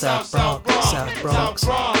Bronx, South Bronx, South Bronx. South Bronx,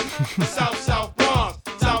 South Bronx,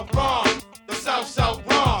 South Bronx, the South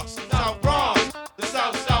Bronx, South Bronx, the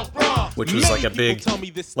South Bronx. Which was like a big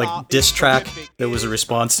diss track that was a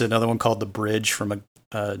response to another one called The Bridge from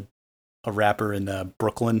a rapper in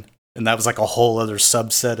Brooklyn. And that was like a whole other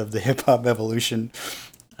subset of the hip-hop evolution.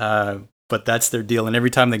 But that's their deal. And every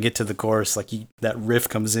time they get to the chorus, that riff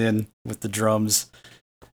comes in with the drums,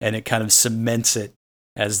 and it kind of cements it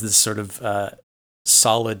as this sort of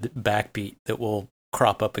solid backbeat that will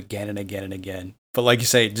crop up again and again and again. But like you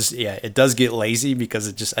say, it does get lazy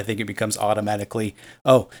because I think it becomes automatically,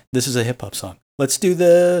 oh, this is a hip-hop song. Let's do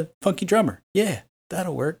the funky drummer. Yeah,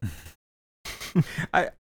 that'll work.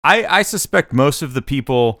 I suspect most of the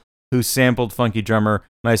people who sampled Funky Drummer,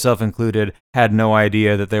 myself included, had no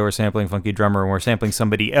idea that they were sampling Funky Drummer and were sampling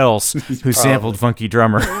somebody else who sampled Funky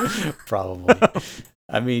Drummer. Probably.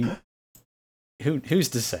 I mean, who's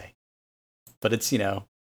to say? But it's,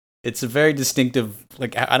 it's a very distinctive,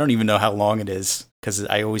 I don't even know how long it is, because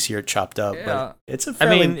I always hear it chopped up, but it's a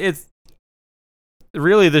fairly... it's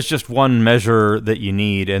really, there's just one measure that you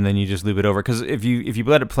need, and then you just loop it over, because if you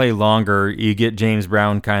let it play longer, you get James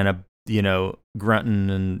Brown kind of,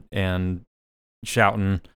 grunting and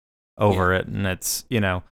shouting over it, and it's,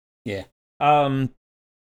 Yeah.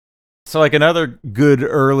 So another good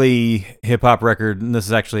early hip hop record, and this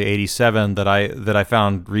is actually 87 that I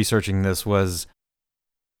found researching this, was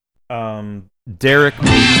Derek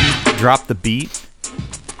Drop the Beat.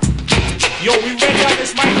 Yo, we ready on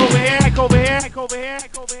this mic over here? Mic over here? Mic over here?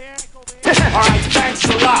 Mic over here? Mic over here? All right, thanks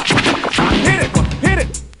a lot. Hit it, hit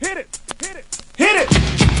it, hit it, hit it, hit it.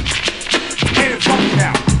 Hit it funky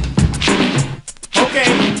now. Okay.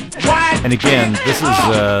 Why? And again,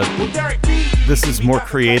 this is more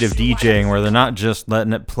creative DJing, where they're not just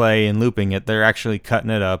letting it play and looping it; they're actually cutting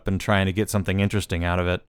it up and trying to get something interesting out of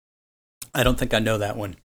it. I don't think I know that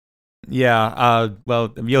one. Yeah,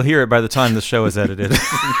 well, you'll hear it by the time the show is edited.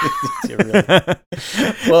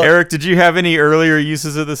 Well, Eric, did you have any earlier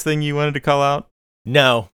uses of this thing you wanted to call out?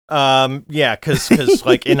 No. Because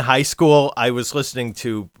in high school, I was listening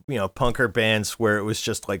to, punker bands where it was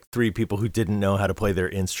just 3 people who didn't know how to play their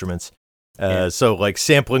instruments. So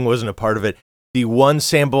sampling wasn't a part of it. The one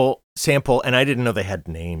sample, and I didn't know they had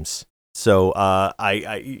names. So,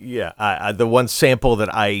 the one sample that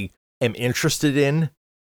I am interested in,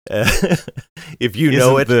 if you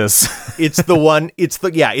know it, it's the one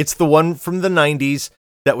from the 90s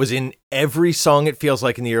that was in every song, it feels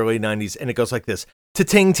like, in the early 90s, and it goes like this: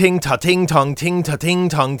 ta-ting ting ta-ting tong ting ta-ting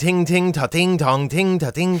tong ting ting ta-ting tong ting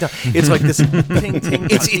ta-ting ta. It's like this ting ting.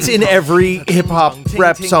 It's in every hip hop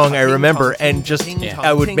rap song I remember, and just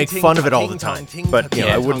I would make fun of it all the time. But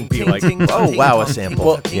I wouldn't be like, oh wow, a sample.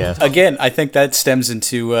 Well, again, I think that stems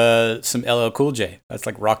into some LL Cool J. That's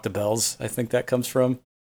like Rock the Bells. I think that comes from.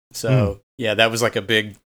 So that was like a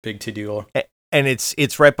big to-do. And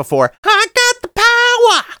it's right before I got the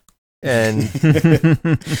power. And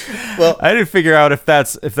well, I didn't figure out if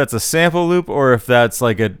that's a sample loop or if that's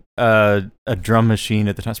like a drum machine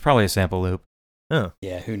at the time. It's probably a sample loop. Oh.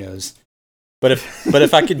 Yeah, who knows? But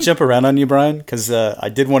if I could jump around on you, Brian, because I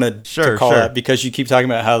did want to call out, because you keep talking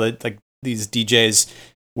about how these DJs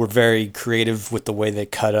were very creative with the way they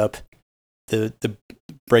cut up the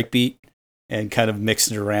breakbeat and kind of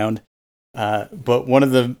mixed it around. But one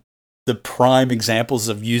of the prime examples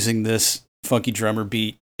of using this funky drummer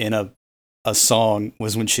beat in a song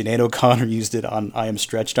was when Sinead O'Connor used it on I Am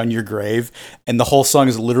Stretched on Your Grave, and the whole song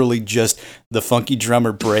is literally just the funky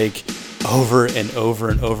drummer break over and over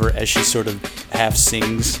and over as she sort of half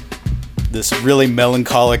sings this really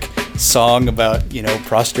melancholic song about,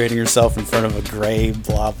 prostrating herself in front of a grave,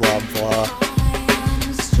 blah, blah, blah.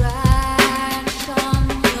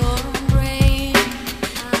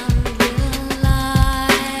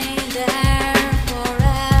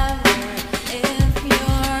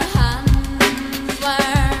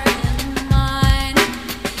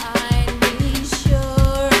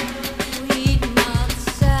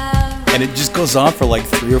 And it just goes on for like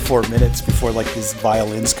 3 or 4 minutes before like these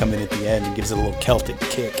violins come in at the end and gives it a little Celtic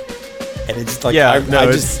kick. And it's like,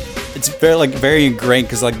 it's very ingrained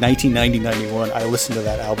because like 1990, 91, I listened to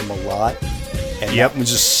that album a lot. And that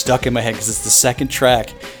was just stuck in my head because it's the second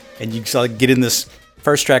track. And you like get in this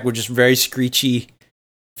first track, which is very screechy,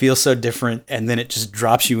 feels so different. And then it just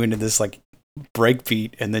drops you into this like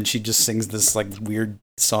breakbeat. And then she just sings this like weird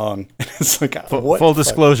song. It's like, full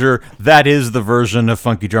disclosure, that is the version of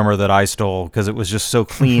Funky Drummer that I stole because it was just so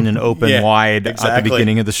clean and open wide at the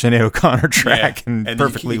beginning of the Sinead O'Connor track and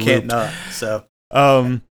perfectly you can't looped. not, so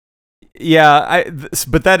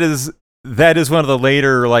but that is one of the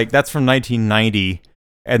later, like, that's from 1990,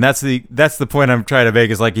 and that's the point I'm trying to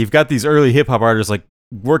make is like you've got these early hip hop artists like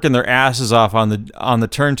working their asses off on the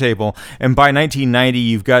turntable, and by 1990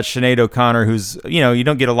 you've got Sinead O'Connor, who's, you know, you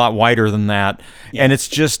don't get a lot wider than that, and it's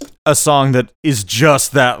just a song that is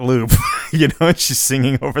just that loop, you know, and she's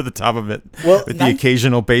singing over the top of it with the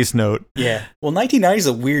occasional bass note. Yeah, well, 1990 is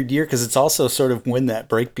a weird year because it's also sort of when that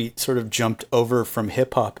breakbeat sort of jumped over from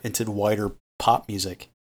hip hop into wider pop music.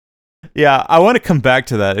 Yeah, I want to come back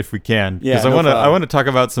to that if we can, because I want to talk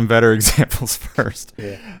about some better examples first.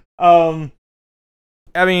 Yeah.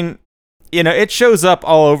 I mean, you know, it shows up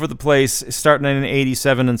all over the place, starting in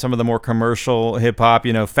 87 in some of the more commercial hip hop.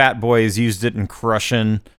 You know, Fat Boy has used it in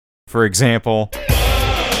Crushin', for example. Now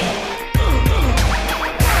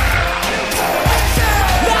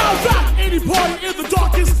rock any party in the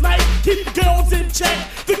darkest night. Keep the girls in check,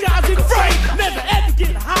 the guys in fright. Never ever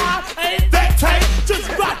get high, ain't that tight. Just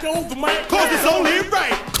rock over my cause it's only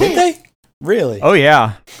right. Cool. Did they? Really? Oh,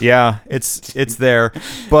 yeah. Yeah, it's there.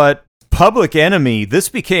 But Public Enemy, this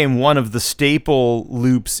became one of the staple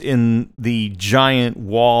loops in the giant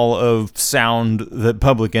wall of sound that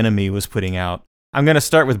Public Enemy was putting out. I'm going to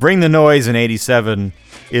start with Bring the Noise in 87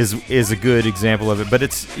 is a good example of it. But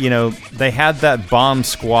it's, you know, they had that Bomb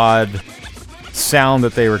Squad sound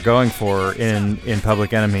that they were going for in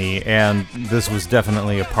Public Enemy, and this was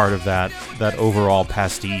definitely a part of that overall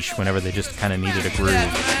pastiche whenever they just kind of needed a groove.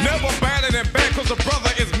 Never batted and bad cause a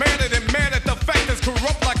brother is mad at the fact that's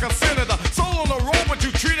corrupt like a senator. Soul on the road, but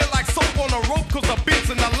you treat it like soap on a rope cause the beats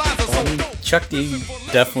and the lines are so dope. Chuck D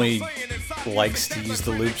definitely likes to use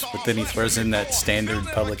the loops, but then he throws in that standard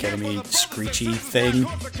Public Enemy screechy thing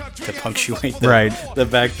to punctuate the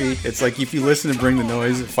backbeat. It's like if you listen to Bring the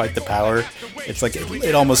Noise and Fight the Power, it's like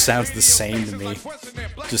it almost sounds the same to me.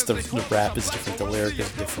 Just the rap is different, the lyric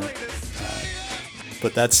is different.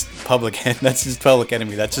 But that's just Public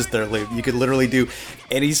Enemy. That's just their loop. You could literally do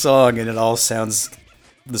any song and it all sounds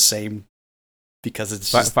the same because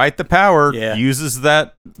it's just Fight the Power uses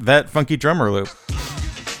that Funky Drummer loop.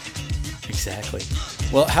 Exactly.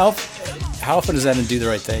 Well, how often is that in Do the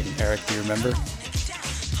Right Thing, Eric? Do you remember?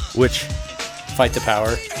 Which? Fight the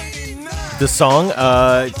Power. The song,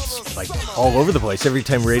 it's like all over the place. Every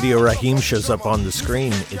time Radio Raheem shows up on the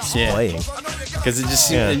screen, it's playing. Because it just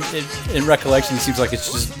seems, in recollection, it seems like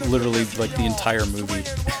it's just literally like the entire movie.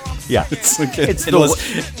 Yeah. It's like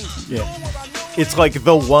it's like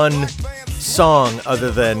the one song other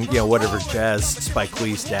than, you know, whatever jazz Spike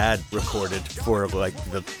Lee's dad recorded for like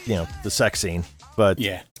the sex scene. But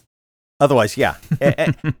otherwise,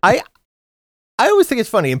 I always think it's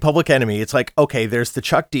funny in Public Enemy. It's like, okay, there's the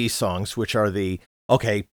Chuck D songs, which are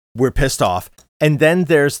we're pissed off. And then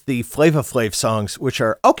there's the Flava Flav songs, which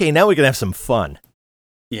are, okay, now we can have some fun.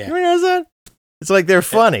 Yeah. You realize that? It's like they're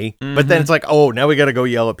funny, but then it's like, oh, now we got to go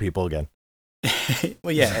yell at people again.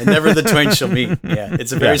 Well, yeah, and never the twain shall meet. Yeah,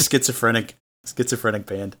 it's a very schizophrenic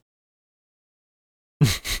band.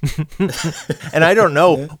 And I don't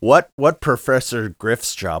know what Professor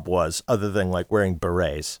Griff's job was other than like wearing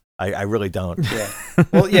berets. I really don't. Yeah.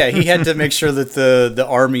 Well, yeah, he had to make sure that the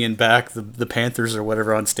army and back, the Panthers or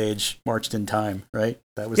whatever on stage marched in time, right?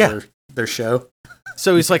 That was their show.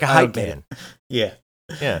 So he's like a hype man. Yeah.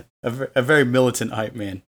 Yeah. A very militant hype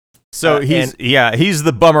man. So he's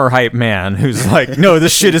the bummer hype man who's like, no,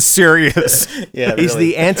 this shit is serious. Yeah, he's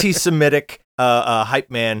the anti-Semitic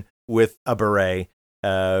hype man with a beret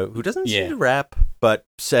who doesn't seem to rap but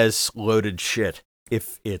says loaded shit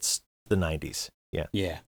if it's the 90s. Yeah.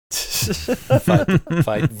 Yeah.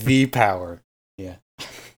 Fight the power. Yeah.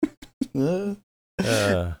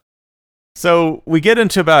 So we get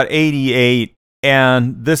into about 88,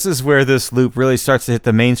 and this is where this loop really starts to hit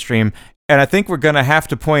the mainstream. And I think we're going to have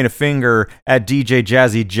to point a finger at DJ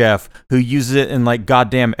Jazzy Jeff, who uses it in like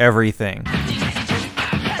goddamn everything.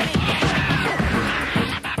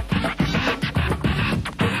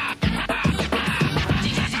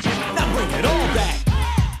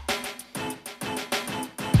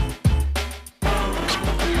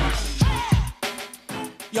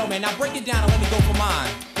 Yo, man, now break it down and let me go for mine.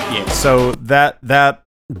 Yeah. So that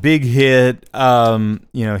big hit,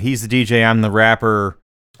 he's the DJ, I'm the rapper,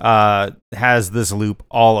 has this loop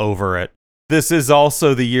all over it. This is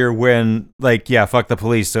also the year when, fuck the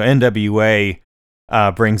police. So N.W.A.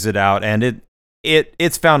 brings it out, and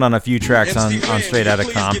it's found on a few tracks on Straight Outta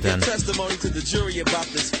Compton. Testimony to the jury about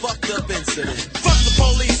this fucked up incident. Fuck the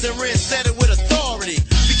police and Ren said it with authority.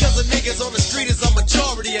 Because the niggas on the street is a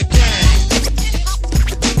majority of gang.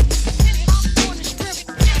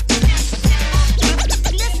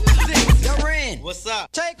 What's up?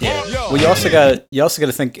 Well, you also got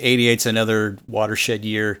to think 88's another watershed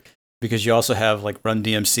year because you also have like Run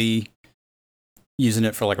D.M.C. using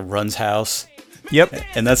it for like a Run's house. Yep.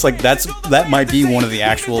 And that might be one of the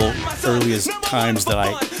actual earliest times that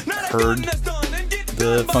I heard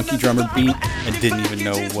the funky drummer beat and didn't even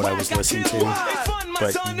know what I was listening to.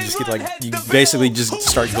 But you just get you basically just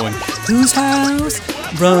start going, whose house?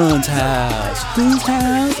 Run's house. Whose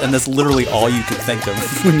house? And that's literally all you can think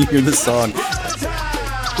of when you hear the song.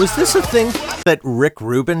 Was this a thing that Rick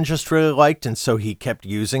Rubin just really liked and so he kept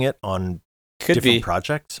using it on different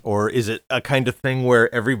projects? Or is it a kind of thing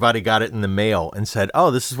where everybody got it in the mail and said, oh,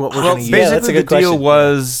 this is what we're going to use? Basically, the deal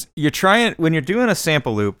was when you're doing a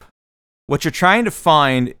sample loop, what you're trying to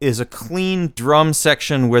find is a clean drum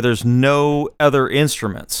section where there's no other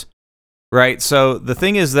instruments, right? So the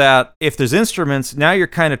thing is that if there's instruments, now you're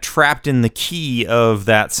kind of trapped in the key of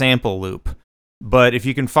that sample loop. But if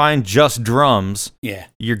you can find just drums,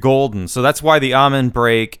 you're golden. So that's why the Amen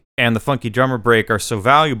break and the funky drummer break are so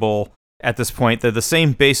valuable at this point. They're the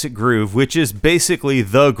same basic groove, which is basically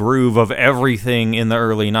the groove of everything in the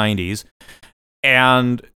early 90s.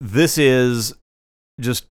 And this is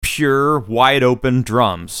just pure, wide open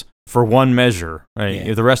drums for one measure. Right?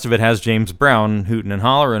 Yeah. The rest of it has James Brown hooting and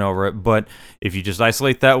hollering over it. But if you just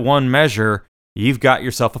isolate that one measure, you've got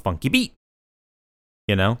yourself a funky beat.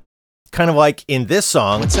 You know? Kind of like in this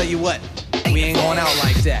song. I'll tell you what, we ain't going out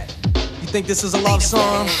like that. You think this is a love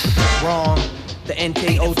song? Wrong. The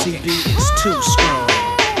NKOTB is too strong.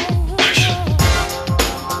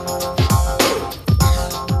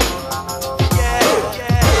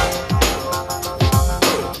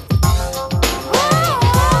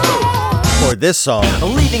 For this song.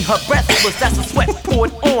 Leaving her breathless, that's a sweat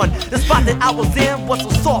poured on. The spot that I was in was so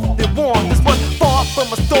soft and warm. This was far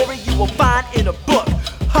from a story you will find in a book.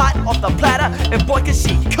 Hot off the platter, and boy can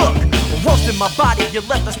she cook. Roasting my body, you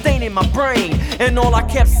left a stain in my brain. And all I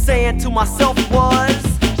kept saying to myself was,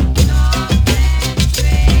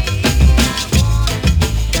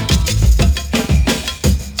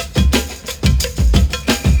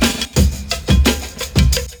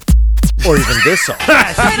 or even this song.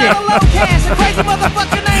 I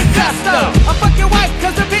fuck your wife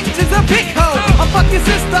cause the bitch is a big hoe. I fuck your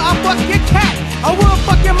sister, I fuck your cat. I will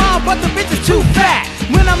fuck your mom, but the bitch is too fat.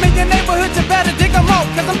 When I'm in your neighborhood, you better dig 'em out,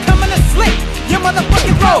 cause I'm coming to slick your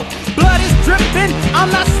motherfucking throat. Blood is dripping,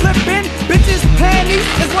 I'm not slipping. Bitches panties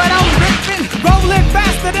is what I'm ripping. Rolling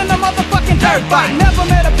faster than a motherfucking dirt bike. Never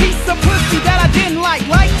met a piece of pussy that I didn't like.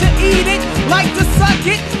 Like to eat it, like to suck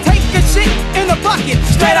it. Take a shit in a bucket,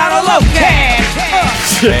 straight out of Outkast.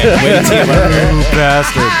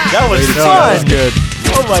 Bastard. That was fun. That was good.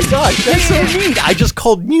 Oh my gosh, that's so neat. I just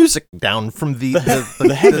called music down from the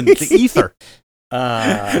heavens, the ether.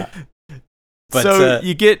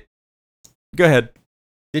 You get... Go ahead.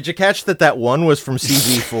 Did you catch that one was from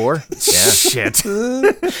CB4? Shit.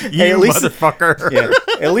 Hey, at least motherfucker.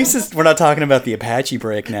 At least we're not talking about the Apache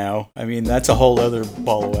break now. I mean, that's a whole other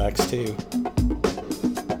ball of wax, too.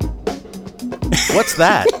 What's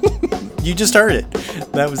that? You just heard it.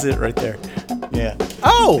 That was it right there. Yeah.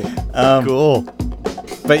 Oh! Cool.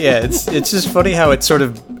 But yeah, it's just funny how it sort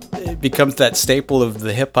of becomes that staple of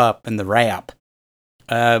the hip-hop and the rap.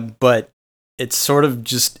 But it's sort of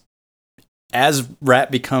just... as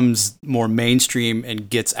rap becomes more mainstream and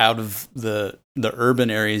gets out of the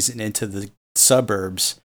urban areas and into the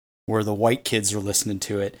suburbs where the white kids are listening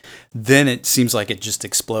to it, then it seems like it just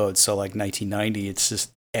explodes. So like 1990, it's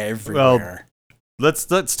just everywhere. Well,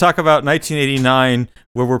 let's talk about 1989,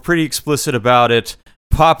 where we're pretty explicit about it.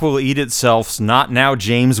 Pop Will Eat Itself's Not Now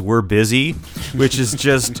James We're Busy, which is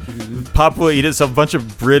just Pop Will Eat Itself, a bunch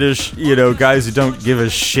of British, guys who don't give a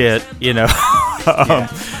shit,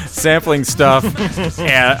 sampling stuff,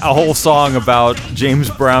 and a whole song about James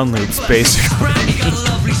Brown loops, basically.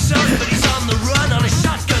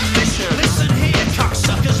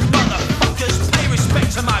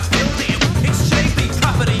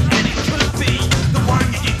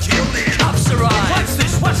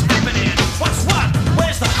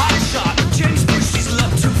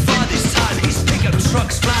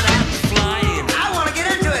 Trucks flat out flying. I wanna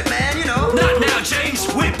get into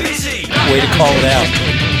Way to call it out.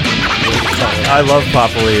 I love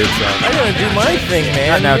Papa Lee itself. I'm gonna do my thing, man.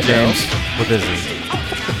 Not now, you know. James. What is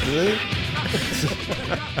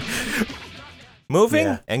it?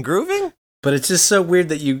 Moving and grooving. But it's just so weird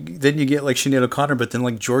that you get like Sinead O'Connor, but then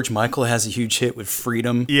like George Michael has a huge hit with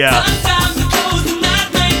Freedom. Yeah.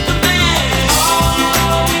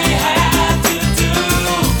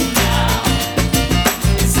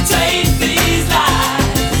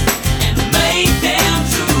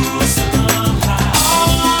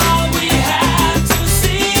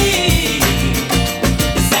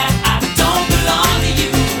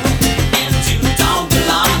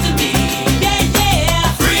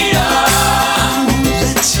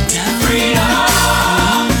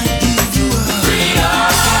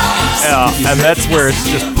 And that's where it's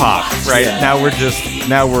just pop, right? Yeah.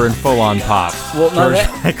 Now we're in full on pop. Well, no,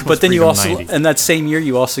 but then you also, 90s. in that same year,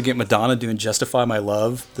 you also get Madonna doing "Justify My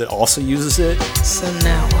Love" that also uses it. So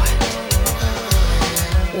now what?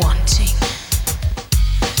 Wanting,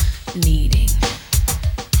 needing,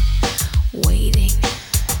 waiting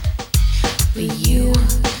for you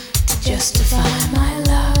to justify my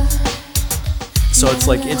love. So it's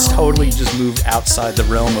like it's totally just moved outside the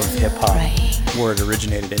realm of hip hop where it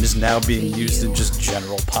originated and is now being used in just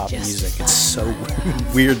general pop music. It's so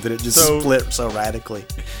weird that it just split so radically.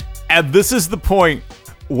 And this is the point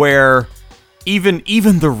where even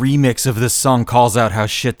the remix of this song calls out how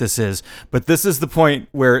shit this is. But this is the point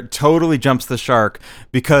where it totally jumps the shark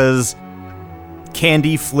because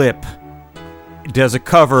Candy Flip does a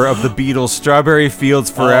cover of the Beatles' Strawberry Fields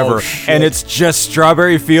Forever, and it's just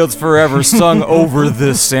Strawberry Fields Forever sung over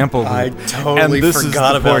this sample loop. I totally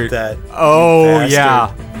forgot about that. Oh, Bastard.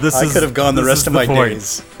 yeah. I could have gone the rest of my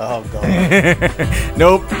days. Oh, God.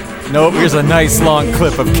 Nope. Here's a nice long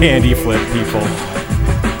clip of Candy Flip, people.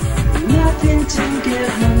 Nothing to get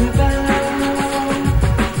hung about.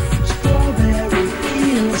 Strawberry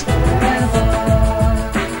fields forever.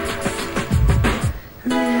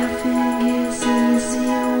 Living is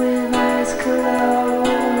easier with eyes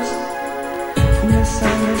closed.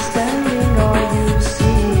 Misunderstanding all you see.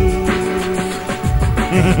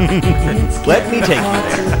 Let me take you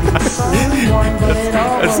there.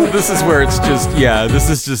 So this is where it's just, this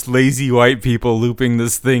is just lazy white people looping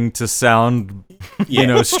this thing to sound,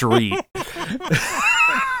 street.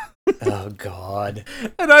 Oh, God.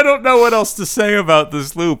 And I don't know what else to say about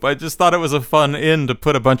this loop. I just thought it was a fun in to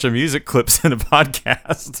put a bunch of music clips in a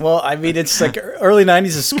podcast. Well, I mean, it's like early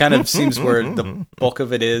 90s is kind of seems where the bulk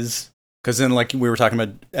of it is. Because then, like we were talking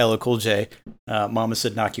about LL Cool J, Mama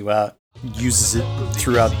Said Knock You Out, uses it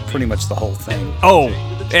throughout pretty much the whole thing. Oh,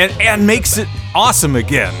 and makes it awesome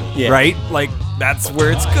again, right? Like, that's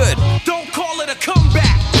where it's good. Don't call it a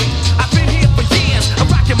comeback. I've been here for years. I'm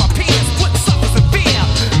rocking my pants, putting suckers in fear,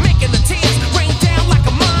 making the tears rain down like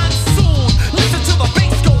a monsoon. Listen to the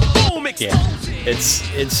bass go boom. Yeah,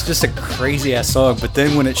 it's just a crazy ass song. But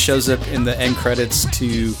then when it shows up in the end credits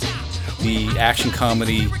to the action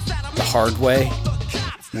comedy The Hard Way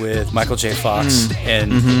with Michael J. Fox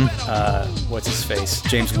and what's his face,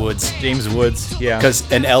 James Woods, yeah.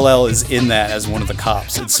 And LL is in that as one of the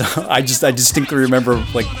cops. And so I distinctly remember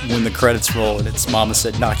like when the credits roll and it's Mama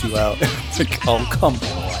Said Knock You Out. It's like, oh come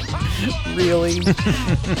on, really?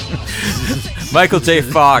 Michael J.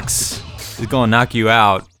 Fox is going to knock you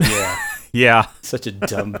out. Yeah. Such a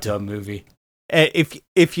dumb movie.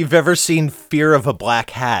 If you've ever seen Fear of a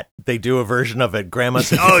Black Hat, they do a version of it. Grandma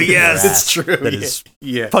said, "Oh yes, it's true." That is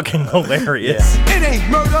fucking hilarious. It ain't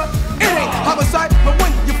murder, it ain't homicide, but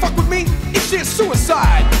when you fuck with me, it's sheer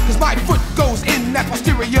suicide. Cause my foot goes in that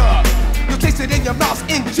posterior. You'll taste it in your mouth's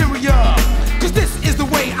interior. Cause this is the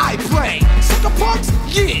way I play. Sucker punks,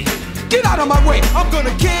 yeah, get out of my way. I'm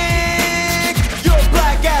gonna kick your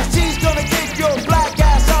black ass. He's gonna kick your black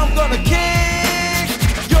ass. I'm gonna kick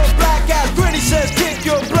your black ass. Granny says kick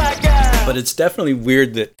your black ass. But it's definitely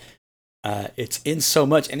weird that it's in so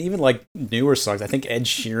much, and even like newer songs. I think Ed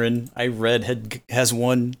Sheeran, I read, has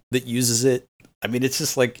one that uses it. I mean, it's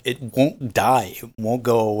just like it won't die, it won't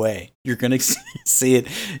go away. You're gonna see it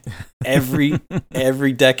every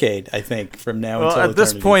decade, I think, from now until at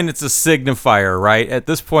this point, it's a signifier, right? At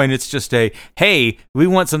this point, it's just hey, we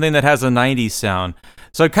want something that has a '90s sound.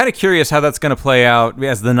 So I'm kind of curious how that's going to play out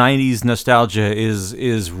as the '90s nostalgia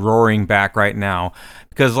is roaring back right now,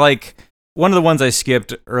 because like one of the ones I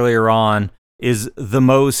skipped earlier on is the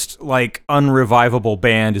most like unrevivable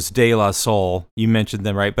band is De La Soul. You mentioned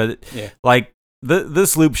them, right? But like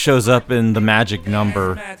this loop shows up in the Magic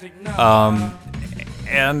Number,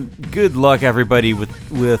 and good luck everybody with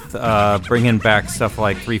bringing back stuff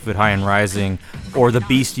like 3 Foot High and Rising or the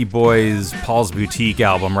Beastie Boys' Paul's Boutique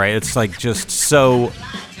album, right? It's like just so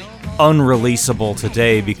unreleasable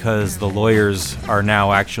today because the lawyers are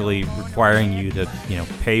now actually requiring you to,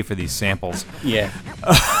 pay for these samples. Yeah.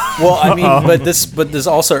 Well, I mean, but there's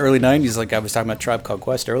also early 90s, like I was talking about Tribe Called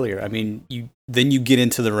Quest earlier. I mean, you get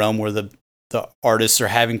into the realm where the artists are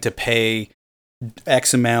having to pay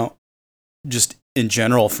X amount just in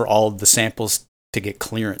general for all of the samples to get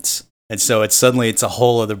clearance. And so it's a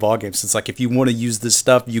whole other ballgame. So it's like, if you want to use this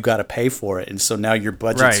stuff, you got to pay for it. And so now your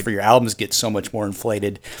budgets for your albums get so much more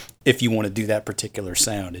inflated if you want to do that particular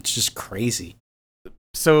sound. It's just crazy.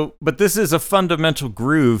 So, but this is a fundamental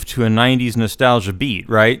groove to a 90s nostalgia beat,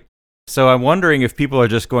 right? So I'm wondering if people are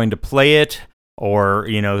just going to play it or,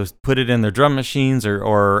 put it in their drum machines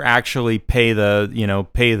or actually pay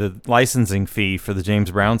the licensing fee for the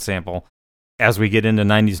James Brown sample. As we get into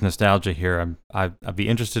 90s nostalgia here, I'd be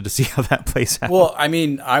interested to see how that plays out. Well, I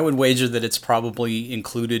mean, I would wager that it's probably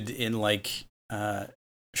included in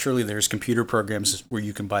surely there's computer programs where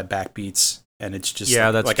you can buy backbeats and it's just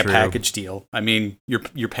like a package deal. I mean,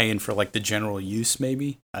 you're paying for like the general use,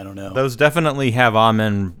 maybe. I don't know. Those definitely have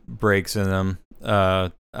amen breaks in them.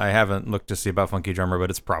 I haven't looked to see about Funky Drummer,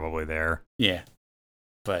 but it's probably there. Yeah,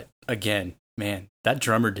 but again, man, that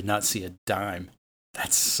drummer did not see a dime.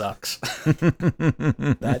 That sucks.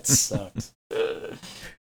 That sucks.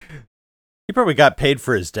 He probably got paid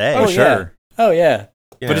for his day. Oh, sure. Yeah. Oh, yeah.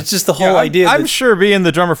 But it's just the whole idea. I'm sure being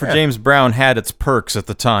the drummer for James Brown had its perks at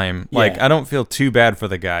the time. Like, I don't feel too bad for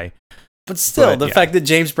the guy. But still, the fact that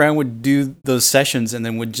James Brown would do those sessions and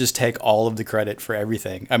then would just take all of the credit for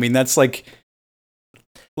everything. I mean, that's like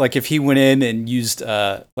if he went in and used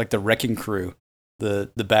like the Wrecking Crew, the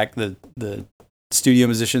studio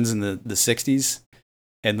musicians in the 60s.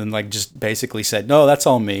 And then, like, just basically said, no, that's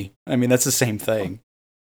all me. I mean, that's the same thing.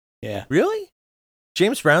 Yeah. Really?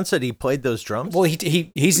 James Brown said he played those drums? Well,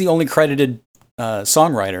 he's the only credited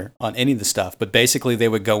songwriter on any of the stuff. But basically, they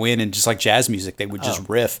would go in and just like jazz music, they would just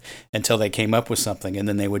riff until they came up with something. And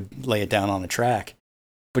then they would lay it down on a track.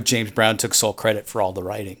 But James Brown took sole credit for all the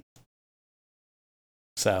writing.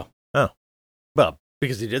 So. Oh. Well,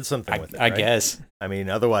 because he did something with it, I guess. I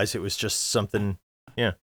mean, otherwise, it was just something,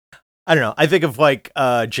 yeah. I don't know. I think of like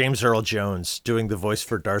James Earl Jones doing the voice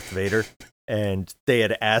for Darth Vader, and they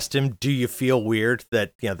had asked him, "Do you feel weird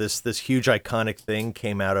that this huge iconic thing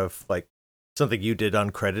came out of like something you did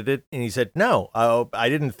uncredited?" And he said, "No, I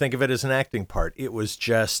didn't think of it as an acting part. It was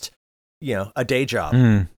just a day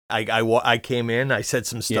job. I came in, I said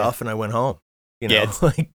some stuff, and I went home.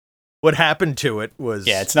 Like." What happened to it was...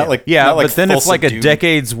 Yeah, it's not like... Yeah, not but like then it's like a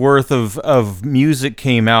decade's worth of music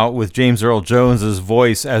came out with James Earl Jones's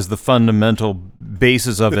voice as the fundamental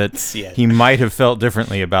basis of it. He might have felt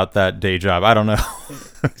differently about that day job. I don't know.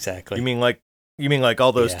 Exactly. You mean like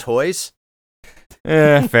all those toys?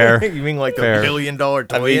 Fair. You mean like the $1 billion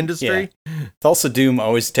toy industry? Yeah. Thulsa Doom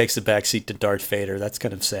always takes the backseat to Darth Vader. That's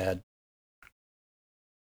kind of sad.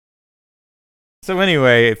 So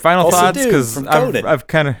anyway, final thoughts? Because I've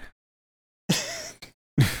kind of...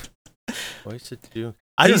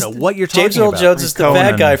 I don't know what you're talking about. James Earl Jones is the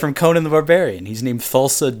bad guy from Conan the Barbarian. He's named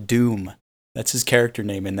Thulsa Doom. That's his character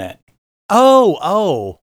name in that.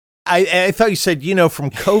 Oh. I thought you said, from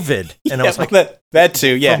COVID. And I was like... That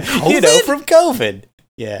too, yeah. From COVID.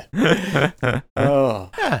 Yeah. Oh.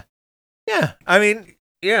 Yeah. I mean,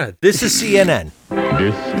 this is CNN.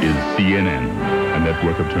 This is CNN.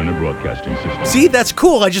 Network of Turner Broadcasting System. See, that's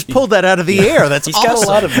cool. I just pulled that out of the air. That's he's awesome. Got a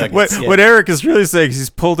lot of nuggets. What Eric is really saying is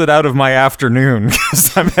he's pulled it out of my afternoon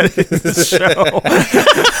because I'm editing the show.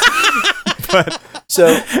 So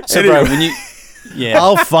anyway. Brian,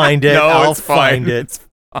 I'll find it. I'll find it. It's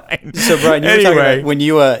fine. So Brian, you were talking about when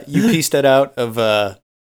you pieced that out of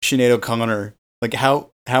Sinead O'Connor, like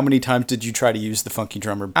how many times did you try to use the Funky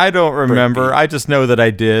Drummer? I don't remember. I just know that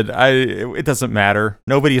I did. It doesn't matter.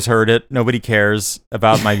 Nobody's heard it. Nobody cares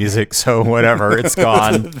about my music, so whatever. It's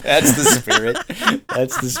gone. That's the spirit.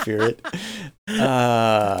 That's the spirit.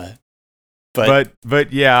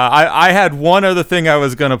 But yeah, I had one other thing I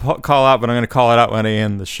was going to call out, but I'm going to call it out when I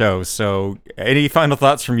end the show. So any final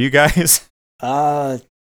thoughts from you guys? No,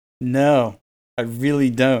 I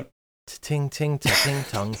really don't. Ting ting ting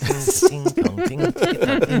tong ting tong ting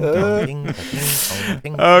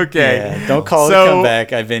Okay. Yeah, don't call it a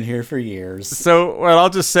comeback. I've been here for years. So what I'll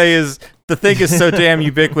just say is the thing is so damn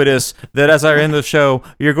ubiquitous that as I end the show,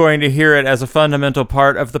 you're going to hear it as a fundamental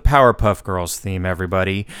part of the Powerpuff Girls theme,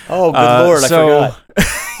 everybody. Oh, good Lord, I forgot.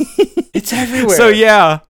 It's everywhere. So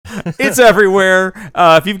yeah. It's everywhere.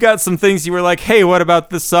 If you've got some things you were like, hey, what about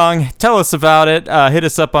this song? Tell us about it. Hit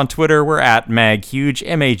us up on Twitter. We're at MagHuge,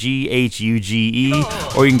 MAGHUGE.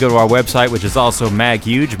 Or you can go to our website, which is also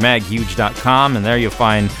MagHuge, maghuge.com. And there you'll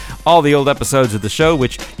find all the old episodes of the show,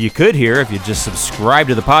 which you could hear if you just subscribe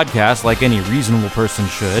to the podcast like any reasonable person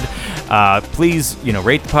should. Please,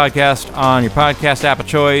 rate the podcast on your podcast app of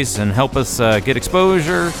choice and help us get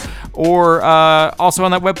exposure. Or also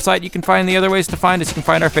on that website, you can find the other ways to find us. You can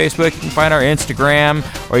find our Facebook, you can find our Instagram,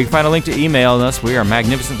 or you can find a link to email us. We are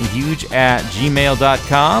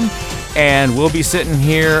magnificentlyhuge@gmail.com. And we'll be sitting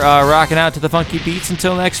here rocking out to the funky beats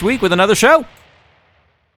until next week with another show.